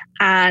meals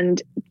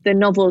and the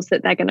novels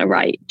that they're going to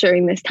write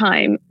during this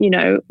time. You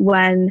know,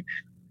 when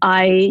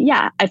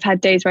I've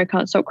had days where I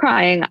can't stop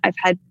crying.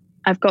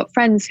 I've got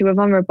friends who are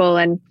vulnerable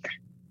and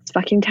it's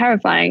fucking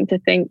terrifying to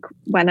think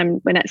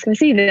when we're next going to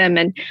see them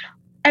and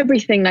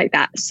everything like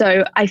that.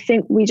 So I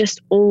think we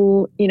just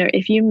all, you know,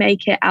 if you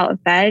make it out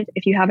of bed,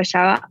 if you have a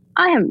shower,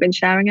 I haven't been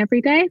showering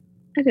every day.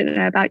 I don't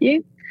know about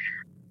you.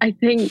 I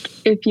think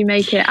if you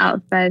make it out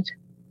of bed.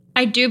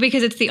 I do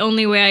because it's the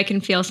only way I can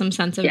feel some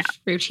sense of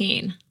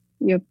routine.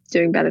 You're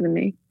doing better than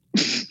me.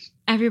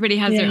 Everybody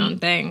has their own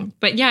thing.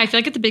 But yeah, I feel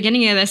like at the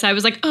beginning of this, I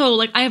was like, oh,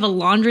 like I have a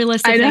laundry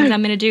list of things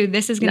I'm going to do.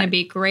 This is going to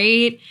be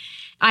great.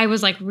 I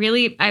was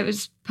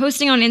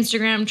posting on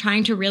Instagram,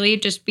 trying to really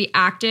just be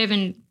active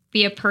and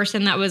be a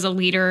person that was a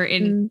leader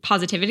in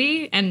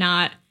positivity and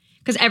not,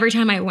 because every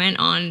time I went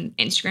on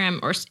Instagram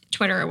or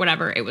Twitter or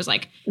whatever, it was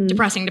like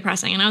depressing.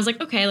 And I was like,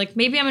 okay, like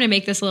maybe I'm going to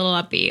make this a little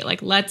upbeat.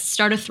 Like let's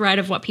start a thread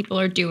of what people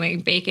are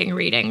doing, baking,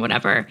 reading,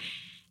 whatever.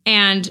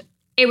 And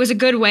it was a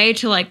good way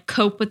to like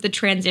cope with the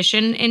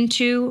transition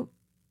into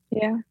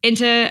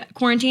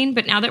quarantine.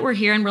 But now that we're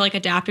here and we're like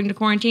adapting to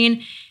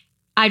quarantine,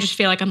 I just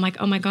feel like I'm like,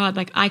 oh my God,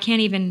 like I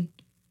can't even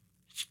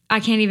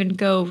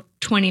go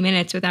 20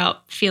 minutes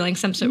without feeling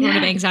some sort of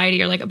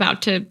anxiety or like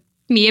about to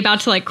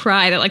like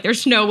cry that like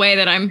there's no way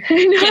that I'm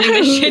getting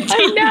this shit done.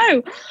 I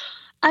know.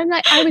 I'm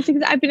like,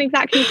 I've been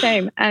exactly the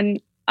same.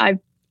 And and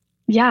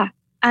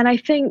I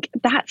think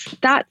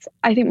that's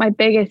I think my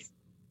biggest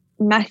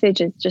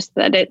message is just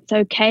that it's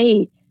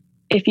okay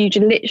if you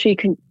literally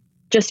can,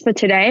 just for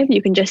today, if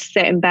you can just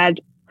sit in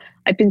bed.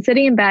 I've been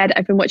sitting in bed.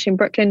 I've been watching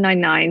Brooklyn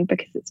Nine-Nine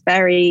because it's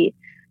very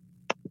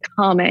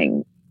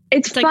calming.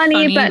 It's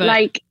funny, but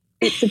like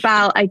it's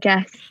about, I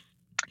guess,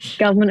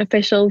 government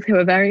officials who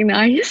are very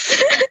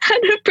nice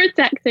and are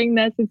protecting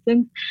their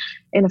citizens.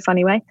 in a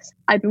funny way.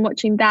 I've been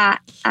watching that,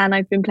 and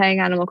I've been playing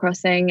Animal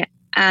Crossing,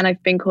 and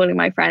I've been calling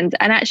my friends.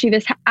 And actually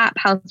this app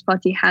House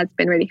Party has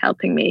been really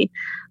helping me,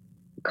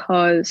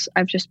 because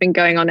I've just been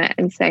going on it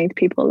and saying to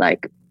people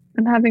like,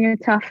 I'm having a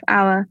tough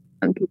hour,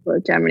 and people are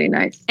generally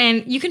nice.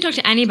 And you can talk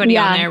to anybody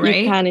on there,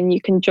 right? You can, and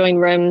you can join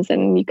rooms,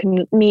 and you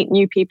can meet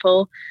new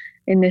people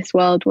in this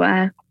world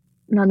where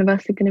none of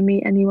us are going to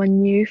meet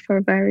anyone new for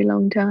a very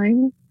long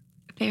time.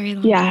 Very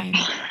long time.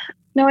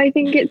 No, I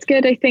think it's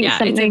good. I think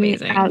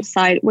something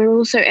outside. We're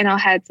also in our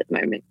heads at the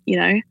moment, you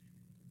know? I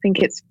think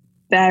it's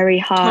very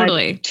hard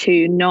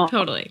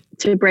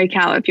to break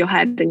out of your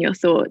head and your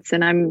thoughts.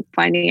 And I'm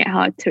finding it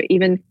hard to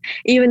even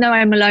though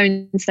I'm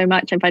alone so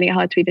much, I'm finding it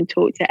hard to even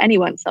talk to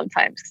anyone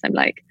sometimes, because I'm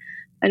like,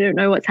 I don't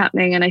know what's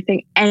happening. And I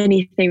think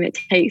anything that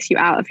takes you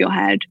out of your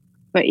head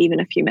for even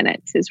a few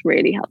minutes is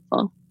really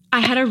helpful. I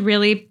had a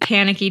really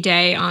panicky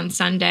day on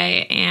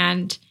Sunday.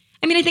 And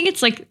I mean, I think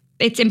it's like,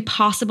 it's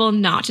impossible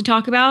not to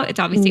talk about. It's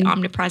obviously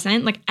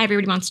omnipresent. Like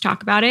everybody wants to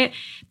talk about it.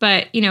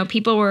 But, you know,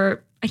 people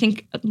were, I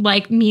think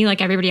like me,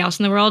 like everybody else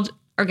in the world,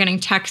 are getting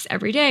texts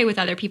every day with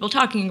other people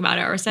talking about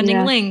it or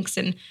sending links.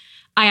 And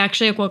I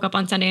actually woke up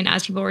on Sunday, and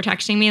as people were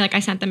texting me, like I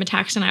sent them a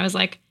text, and I was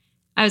like,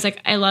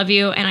 I love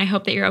you, and I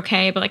hope that you're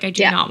okay. But like, I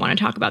do not want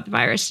to talk about the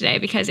virus today,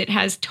 because it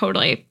has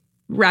totally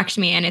wrecked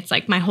me. And it's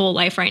like my whole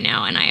life right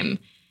now. And I'm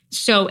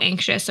so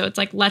anxious. So it's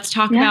like, let's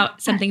talk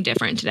about something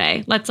different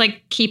today. Let's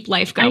like keep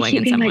life going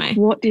in some way.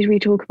 What did we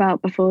talk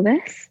about before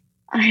this?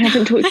 I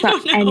haven't talked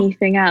about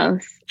anything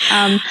else.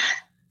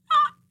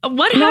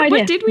 What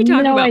did we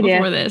talk about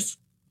before this?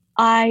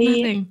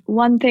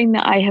 One thing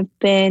that I have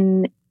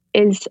been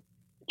is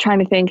trying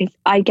to think is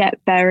I get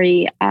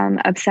very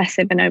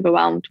obsessive and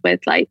overwhelmed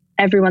with like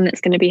everyone that's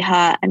going to be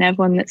hurt, and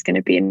everyone that's going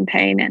to be in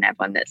pain, and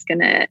everyone that's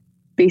going to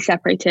be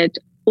separated.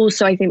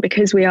 Also, I think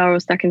because we are all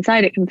stuck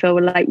inside, it can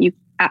feel like you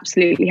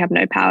absolutely have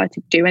no power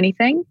to do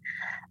anything.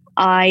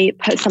 I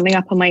put something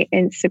up on my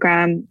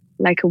Instagram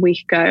like a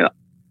week ago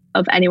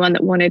of anyone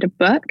that wanted a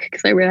book,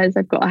 because I realized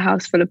I've got a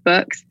house full of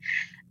books.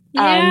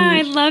 Yeah,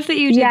 I love that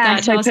you did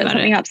that. So I put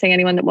something up saying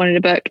anyone that wanted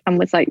a book, and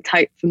was like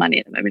tight for money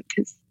at the moment,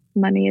 because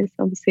money is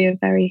obviously a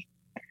very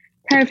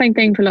terrifying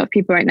thing for a lot of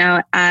people right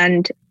now.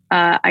 And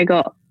I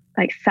got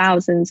like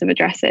thousands of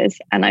addresses,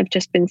 and I've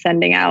just been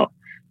sending out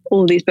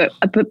all these books.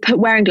 I put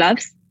wearing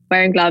gloves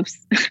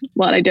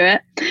while I do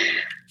it.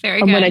 Very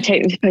good. When I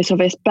take them to the post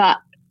office, but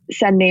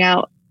sending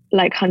out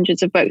like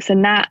hundreds of books,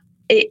 and that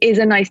it is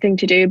a nice thing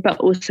to do, but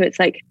also it's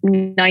like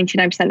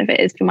 99% of it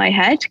is for my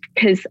head,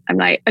 because I'm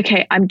like,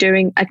 okay, I'm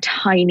doing a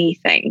tiny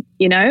thing,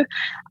 you know?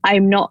 I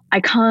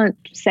can't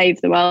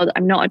save the world.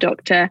 I'm not a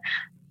doctor.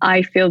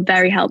 I feel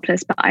very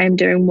helpless, but I am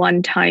doing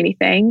one tiny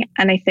thing.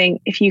 And I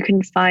think if you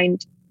can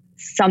find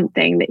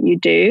something that you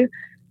do,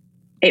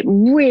 it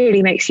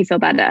really makes you feel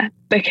better,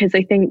 because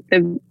I think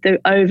the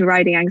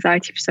overriding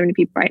anxiety for so many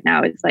people right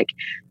now is like,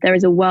 there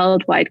is a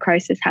worldwide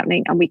crisis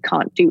happening, and we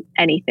can't do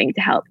anything to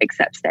help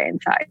except stay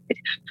inside,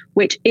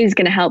 which is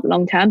going to help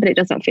long term, but it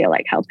doesn't feel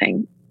like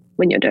helping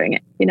when you're doing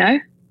it, you know?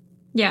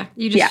 Yeah,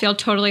 you just feel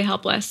totally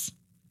helpless.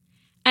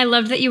 I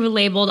love that you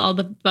labeled all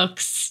the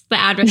books, the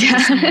addresses of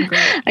Someone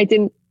Great. I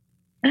didn't.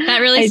 That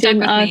really stuck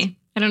with me.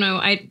 I don't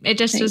know. It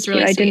just was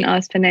really sweet. I didn't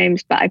ask for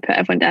names, but I put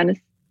everyone down as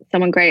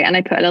Someone Great, and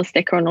I put a little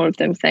sticker on all of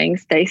them saying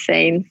stay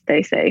sane,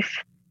 stay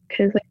safe,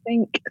 because I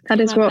think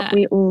that is what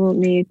we all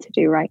need to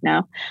do right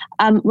now.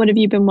 What have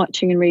you been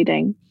watching and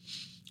reading?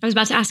 I was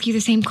about to ask you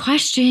the same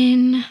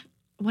question.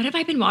 What have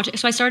I been watching?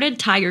 So I started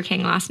Tiger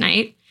King last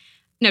night.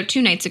 No,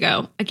 2 nights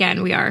ago.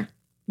 Again, we have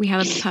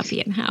a puppy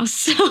in the house,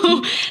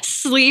 so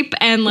sleep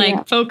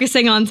and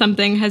focusing on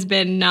something has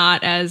been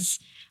not as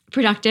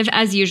productive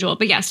as usual.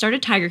 But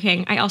started Tiger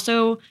King. I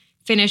also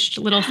finished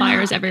Little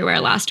Fires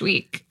Everywhere last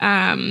week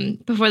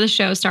before the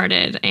show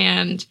started,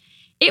 and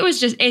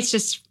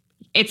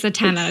it's a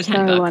 10 out of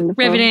 10 book.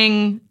 Wonderful.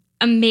 Riveting,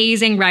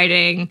 amazing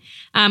writing,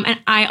 and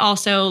I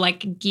also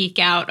like geek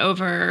out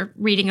over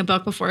reading a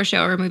book before a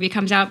show or a movie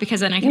comes out,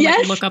 because then I can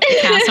like look up the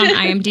cast on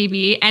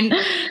IMDb, and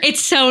it's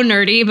so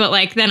nerdy, but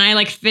like then I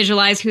like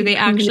visualize who they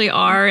actually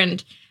are,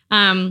 and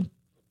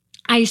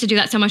I used to do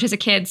that so much as a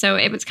kid, so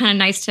it was kind of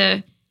nice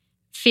to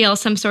feel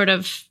some sort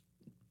of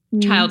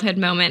childhood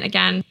moment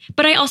again.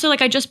 But I also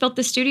I just built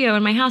this studio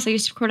in my house. I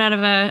used to record out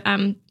of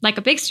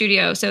a big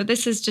studio. So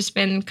this has just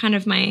been kind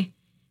of my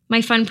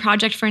fun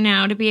project for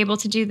now, to be able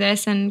to do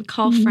this and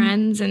call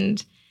friends.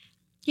 And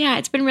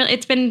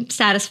it's been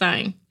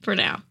satisfying for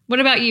now.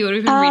 What about you? What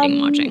have you been reading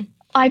and watching?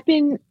 I've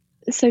been,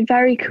 so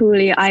very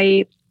coolly,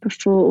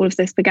 before all of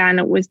this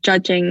began, was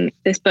judging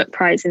this book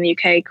prize in the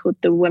UK called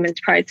the Women's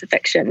Prize for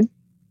Fiction.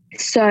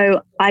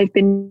 So I've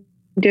been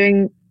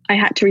I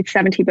had to read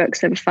 70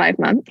 books over 5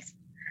 months.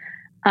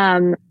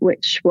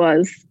 Which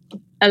was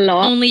a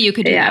lot. Only you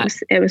could do that.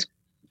 It was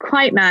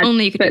quite mad.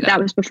 Only you could do that. That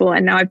was before,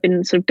 and now I've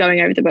been sort of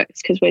going over the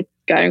books because we're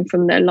going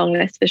from the long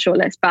list to the short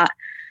list. But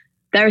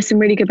there are some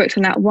really good books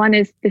on that. One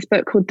is this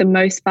book called The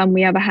Most Fun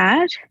We Ever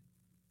Had.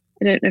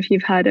 I don't know if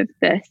you've heard of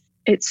this.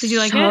 Did you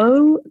like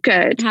so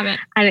good. I haven't.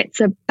 And it's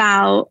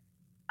about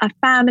a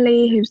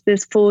family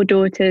there's 4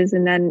 daughters,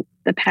 and then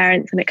the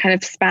parents, and it kind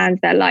of spans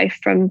their life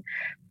from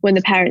when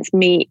the parents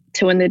meet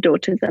to when the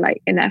daughters are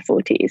like in their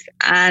 40s.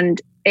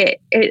 And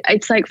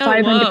it's like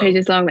 500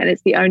 pages long, and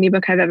it's the only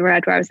book I've ever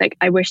read where I was like,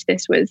 I wish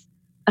this was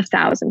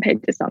 1,000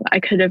 pages long. I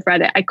could have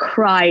read it. I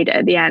cried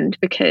at the end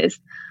because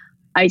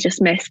I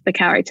just missed the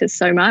characters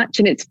so much.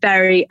 And it's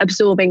very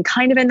absorbing,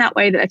 kind of in that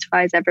way that Little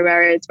Fires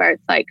Everywhere is, where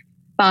it's like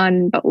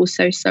fun, but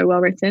also so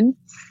well written,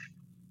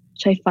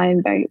 which I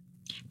find very...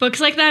 Books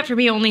like that for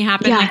me only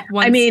happen like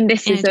once in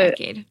a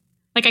decade.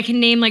 Like I can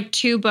name like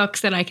 2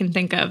 books that I can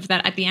think of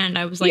that at the end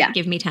I was like,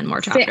 give me 10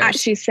 more chapters. So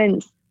actually,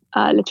 since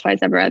Little Fires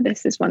Everywhere,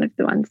 this is one of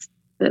the ones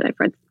that I've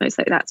read most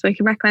like that. So I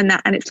can recommend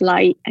that, and it's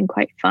light and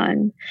quite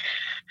fun.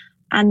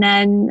 And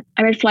then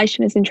I read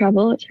Fleischman is in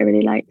Trouble, which I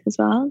really liked as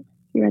well.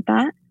 You read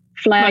that?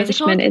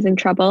 Fleischman is in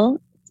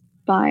Trouble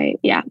by,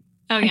 I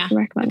can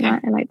recommend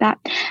that. I like that.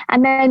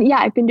 And then,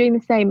 I've been doing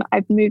the same.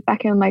 I've moved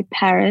back in with my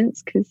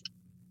parents because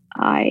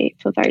I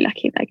feel very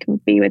lucky that I can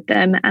be with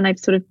them. And I've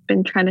sort of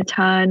been trying to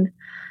turn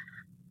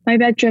my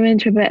bedroom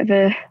into a bit of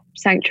a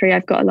sanctuary.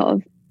 I've got a lot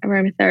of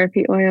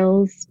aromatherapy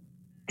oils,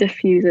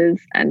 diffusers,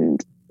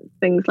 and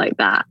things like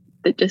that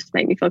just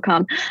make me feel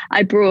calm.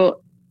 I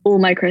brought all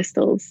my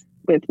crystals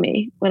with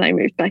me when I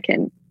moved back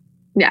in.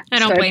 Yeah, I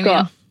don't blame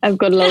you. I've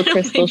got a little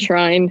crystal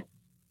shrine.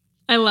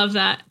 I love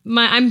that.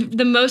 One of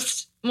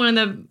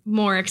the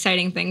more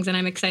exciting things, and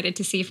I'm excited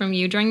to see from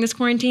you during this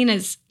quarantine,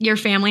 is your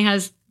family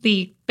has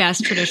the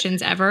best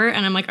traditions ever.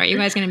 And I'm like, are you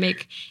guys going to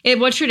make it?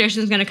 What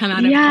tradition is going to come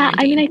out of quarantine? Yeah,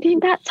 I mean, I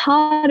think that's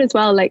hard as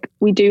well. Like,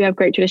 we do have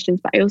great traditions,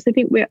 but I also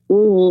think we're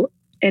all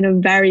in a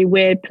very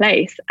weird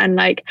place. And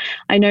like,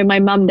 I know my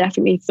mum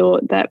definitely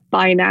thought that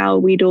by now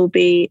we'd all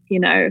be,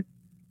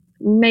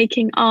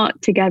 making art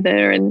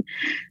together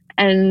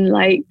and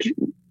like,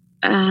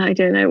 I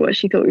don't know what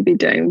she thought we'd be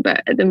doing,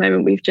 but at the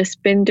moment we've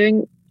just been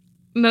doing.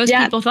 Most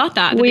people thought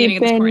that at the beginning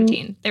of this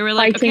quarantine. They were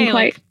like,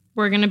 okay,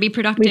 we're going to be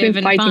productive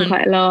and fun. We've been fighting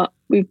quite a lot.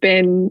 We've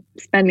been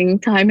spending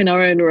time in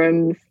our own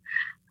rooms.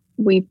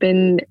 We've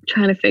been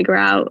trying to figure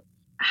out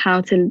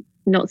how to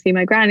not see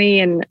my granny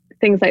and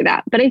things like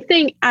that. But I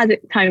think as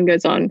time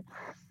goes on,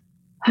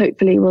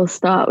 hopefully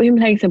we've been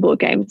playing some board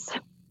games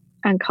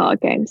and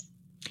card games.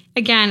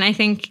 Again, I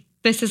think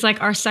this is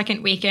like our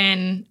second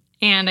weekend,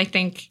 and I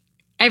think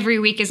every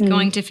week is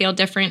going to feel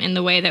different in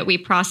the way that we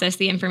process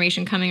the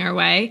information coming our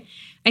way.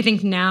 I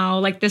think now,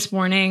 like this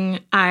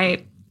morning,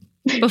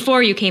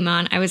 before you came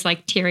on, I was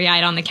like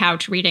teary-eyed on the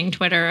couch reading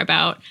Twitter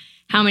about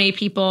how many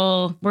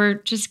people were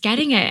just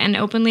getting it and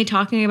openly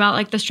talking about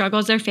like the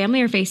struggles their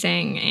family are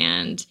facing.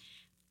 And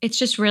it's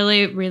just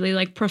really, really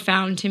like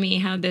profound to me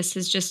how this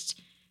is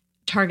just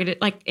targeted,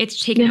 like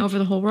it's taken over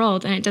the whole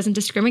world, and it doesn't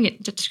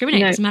discriminate. No. It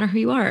doesn't matter who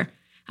you are.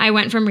 I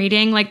went from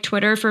reading like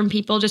Twitter from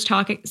people just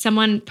talking.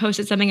 Someone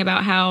posted something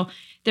about how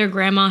their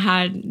grandma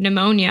had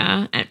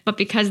pneumonia, but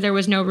because there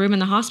was no room in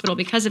the hospital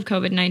because of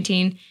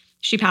COVID-19,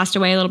 she passed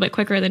away a little bit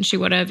quicker than she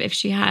would have if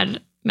she had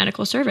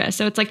medical service.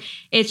 So it's like,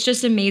 it's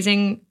just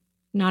amazing,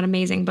 not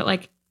amazing, but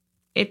like,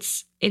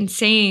 it's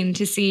insane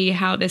to see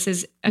how this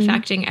is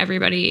affecting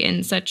everybody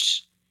in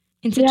such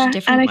a different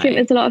way. And I think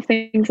there's a lot of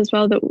things as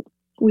well that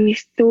we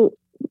thought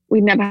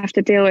we'd never have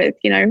to deal with.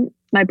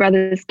 My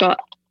brother's got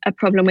a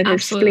problem with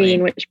his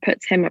spleen, which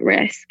puts him at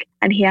risk,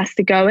 and he has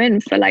to go in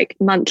for like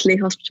monthly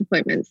hospital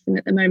appointments. And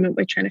at the moment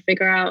we're trying to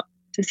figure out,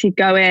 does he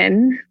go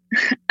in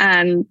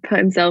and put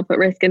himself at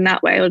risk in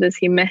that way, or does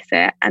he miss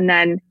it? And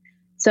then,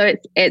 so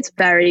it's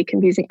very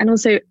confusing. And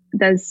also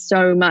there's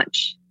so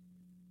much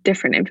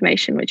different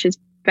information, which is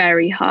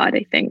very hard,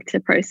 I think, to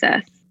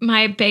process.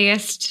 My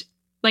biggest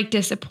like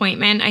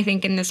disappointment, I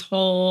think, in this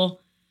whole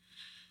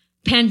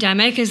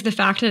pandemic is the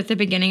fact that at the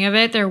beginning of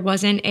it, there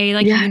wasn't a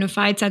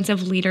unified sense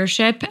of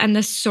leadership, and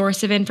the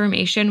source of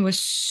information was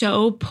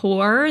so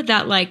poor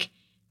that like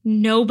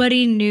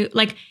nobody knew.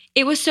 Like,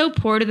 it was so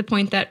poor to the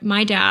point that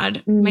my dad's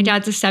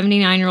a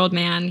 79-year-old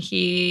man.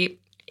 He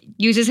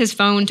uses his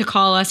phone to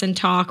call us and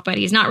talk, but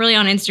he's not really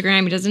on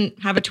Instagram. He doesn't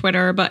have a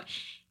Twitter, but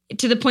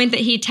to the point that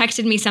he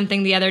texted me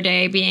something the other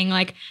day being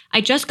like,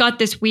 I just got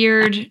this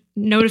weird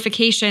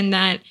notification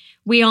that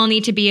we all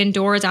need to be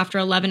indoors after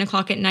 11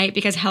 o'clock at night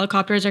because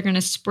helicopters are going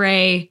to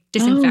spray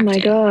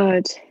disinfectant. Oh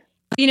my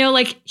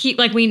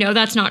God. We know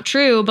that's not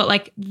true, but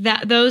like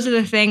those are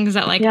the things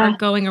that like are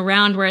going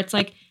around where it's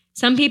like,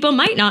 some people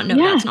might not know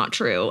that's not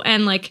true.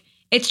 And like,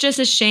 it's just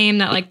a shame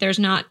that like, there's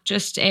not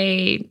just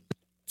a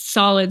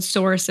solid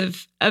source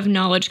of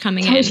knowledge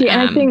coming in. And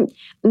I think,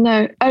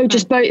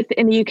 just both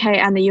in the UK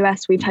and the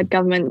US, we've had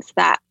governments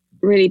that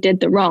really did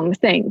the wrong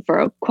thing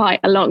for quite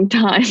a long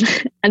time.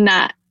 And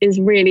that is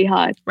really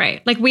hard.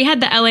 Right. Like, we had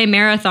the LA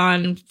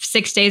Marathon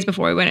 6 days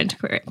before we went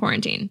into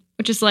quarantine,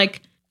 which is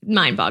like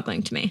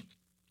mind-boggling to me.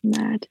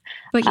 Mad.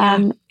 But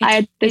yeah, I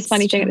had this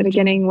funny thing at the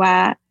beginning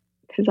where,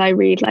 because I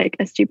read like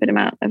a stupid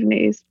amount of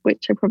news,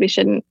 which I probably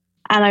shouldn't.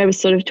 And I was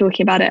sort of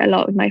talking about it a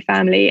lot with my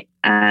family.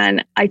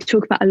 And I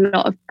talk about a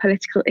lot of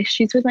political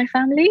issues with my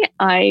family.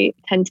 I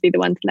tend to be the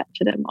one to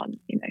lecture them on,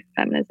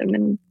 feminism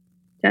and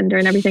gender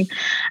and everything.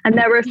 And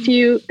there were a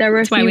few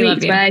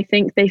weeks where I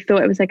think they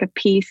thought it was like a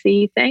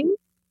PC thing.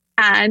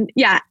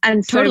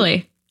 And so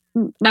totally.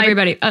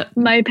 Everybody,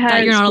 my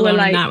parents you're not alone were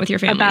like in that with your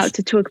families. About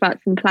to talk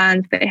about some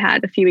plans they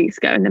had a few weeks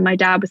ago, and then my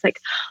dad was like,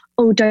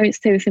 "Oh, don't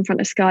say this in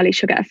front of Scarlett;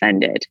 she'll get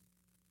offended."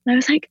 And I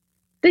was like,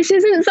 "This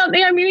isn't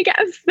something I'm going to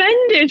get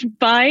offended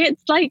by.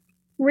 It's like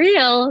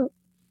real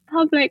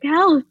public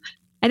health."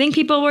 I think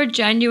people were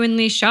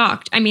genuinely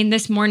shocked. I mean,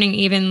 this morning,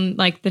 even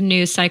like the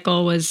news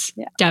cycle was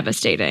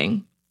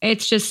devastating.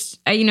 It's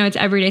just, it's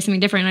every day something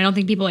different. I don't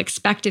think people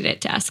expected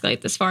it to escalate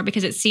this far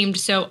because it seemed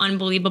so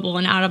unbelievable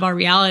and out of our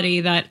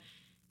reality that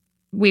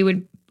we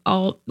would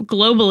all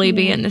globally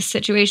be in this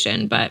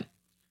situation. But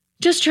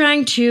just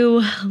trying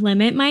to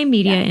limit my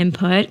media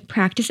input,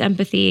 practice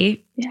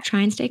empathy,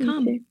 try and stay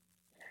calm.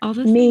 All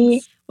the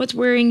things. What's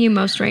worrying you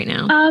most right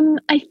now?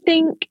 I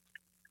think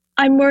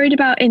I'm worried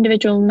about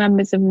individual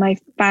members of my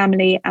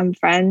family and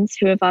friends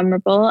who are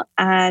vulnerable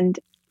and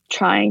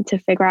trying to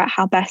figure out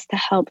how best to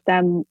help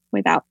them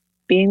without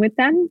being with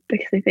them,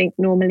 because I think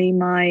normally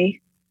my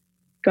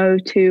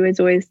go-to is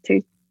always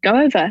to go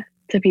over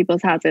to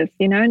people's houses,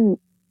 and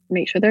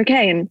make sure they're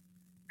okay and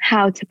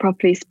how to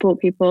properly support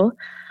people.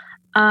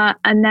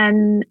 And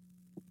then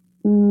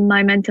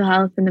my mental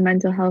health and the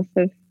mental health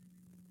of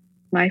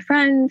my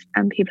friends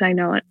and people I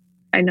know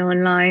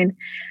online,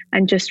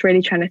 and just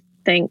really trying to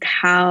think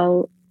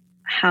how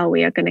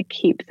we are going to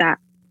keep that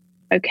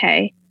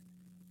okay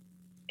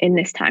in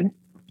this time.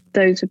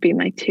 Those would be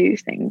my two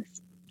things.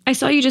 I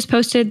saw you just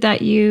posted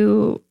that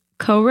you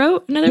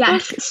co-wrote another book.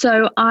 Yes.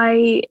 So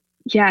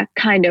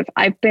kind of.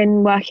 I've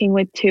been working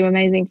with two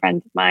amazing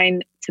friends of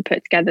mine to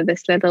put together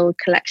this little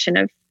collection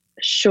of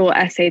short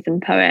essays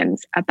and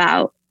poems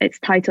it's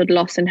titled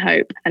Loss and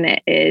Hope. And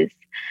it is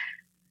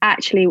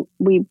actually,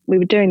 we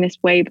were doing this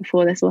way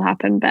before this all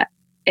happened, but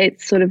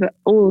it's sort of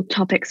all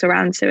topics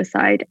around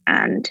suicide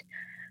and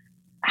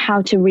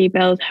how to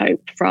rebuild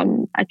hope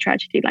from a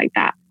tragedy like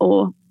that,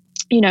 or,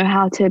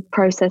 how to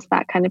process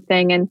that kind of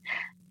thing. And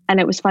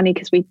it was funny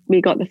because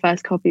we got the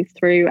first copies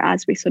through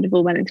as we sort of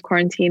all went into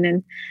quarantine.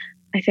 And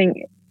I think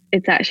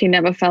it's actually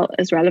never felt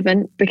as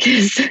relevant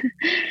because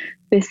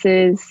this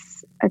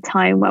is a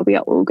time where we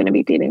are all going to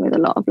be dealing with a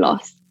lot of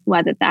loss,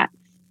 whether that's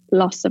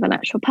loss of an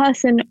actual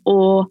person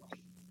or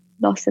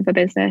loss of a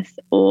business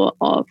or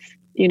of,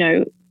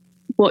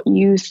 what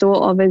you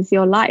thought of as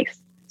your life.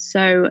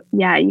 So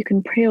you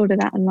can pre-order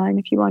that online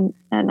if you want.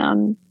 And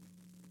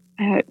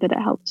I hope that it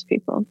helps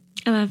people.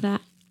 I love that.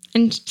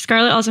 And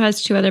Scarlett also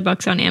has 2 other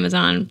books on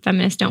Amazon,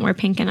 Feminists Don't Wear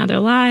Pink and Other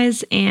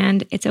Lies,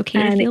 and It's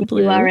Okay to Feel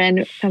Blue. You are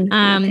in Feminists Don't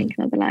Wear Pink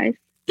and Other Lies.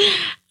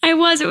 It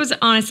was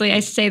honestly, I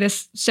say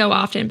this so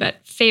often, but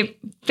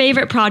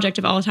favorite project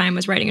of all time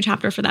was writing a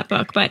chapter for that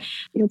book. But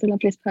you're the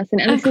loveliest person.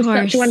 And this is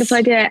such a wonderful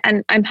idea.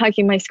 And I'm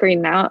hugging my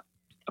screen now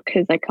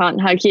because I can't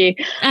hug you.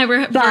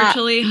 We're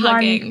virtually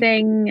hugging. One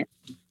thing,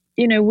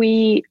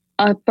 we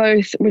are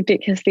both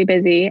ridiculously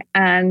busy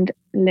and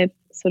live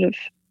sort of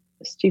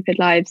stupid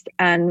lives.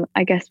 And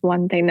I guess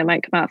one thing that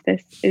might come out of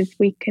this is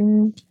we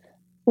can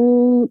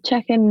all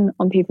check in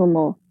on people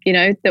more,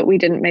 that we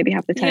didn't maybe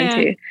have the time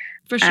to.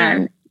 For sure.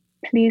 And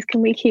please,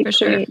 can we keep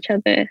calling each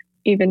other,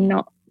 even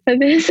not for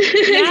this?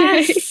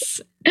 Yes.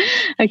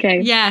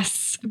 Okay.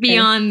 Yes.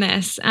 Beyond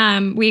this,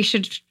 we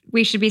should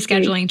be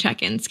scheduling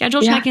check-ins.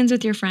 Schedule check-ins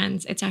with your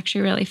friends. It's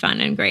actually really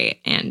fun and great.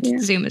 And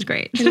Zoom is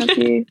great. I love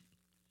you.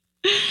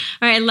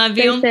 All right. I love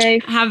you. Stay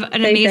safe. Have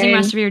an amazing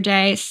rest of your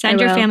day.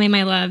 Send your family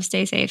my love.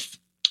 Stay safe.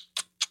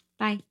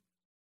 Bye.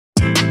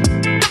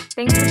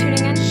 Thanks for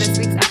tuning in to this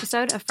week's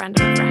episode of Friend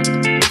of a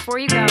Friend. Before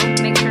you go,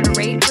 make sure to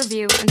rate,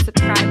 review, and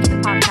subscribe to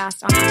the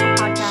podcast on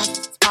Apple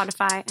Podcasts,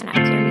 Spotify, and at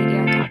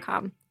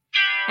clearmedia.com.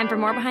 And for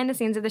more behind the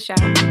scenes of the show,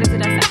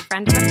 visit us at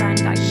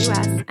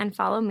friendofafriend.us and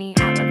follow me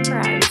at Liv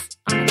Perez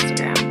on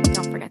Instagram.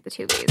 Don't forget the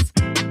 2 B's.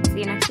 See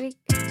you next week.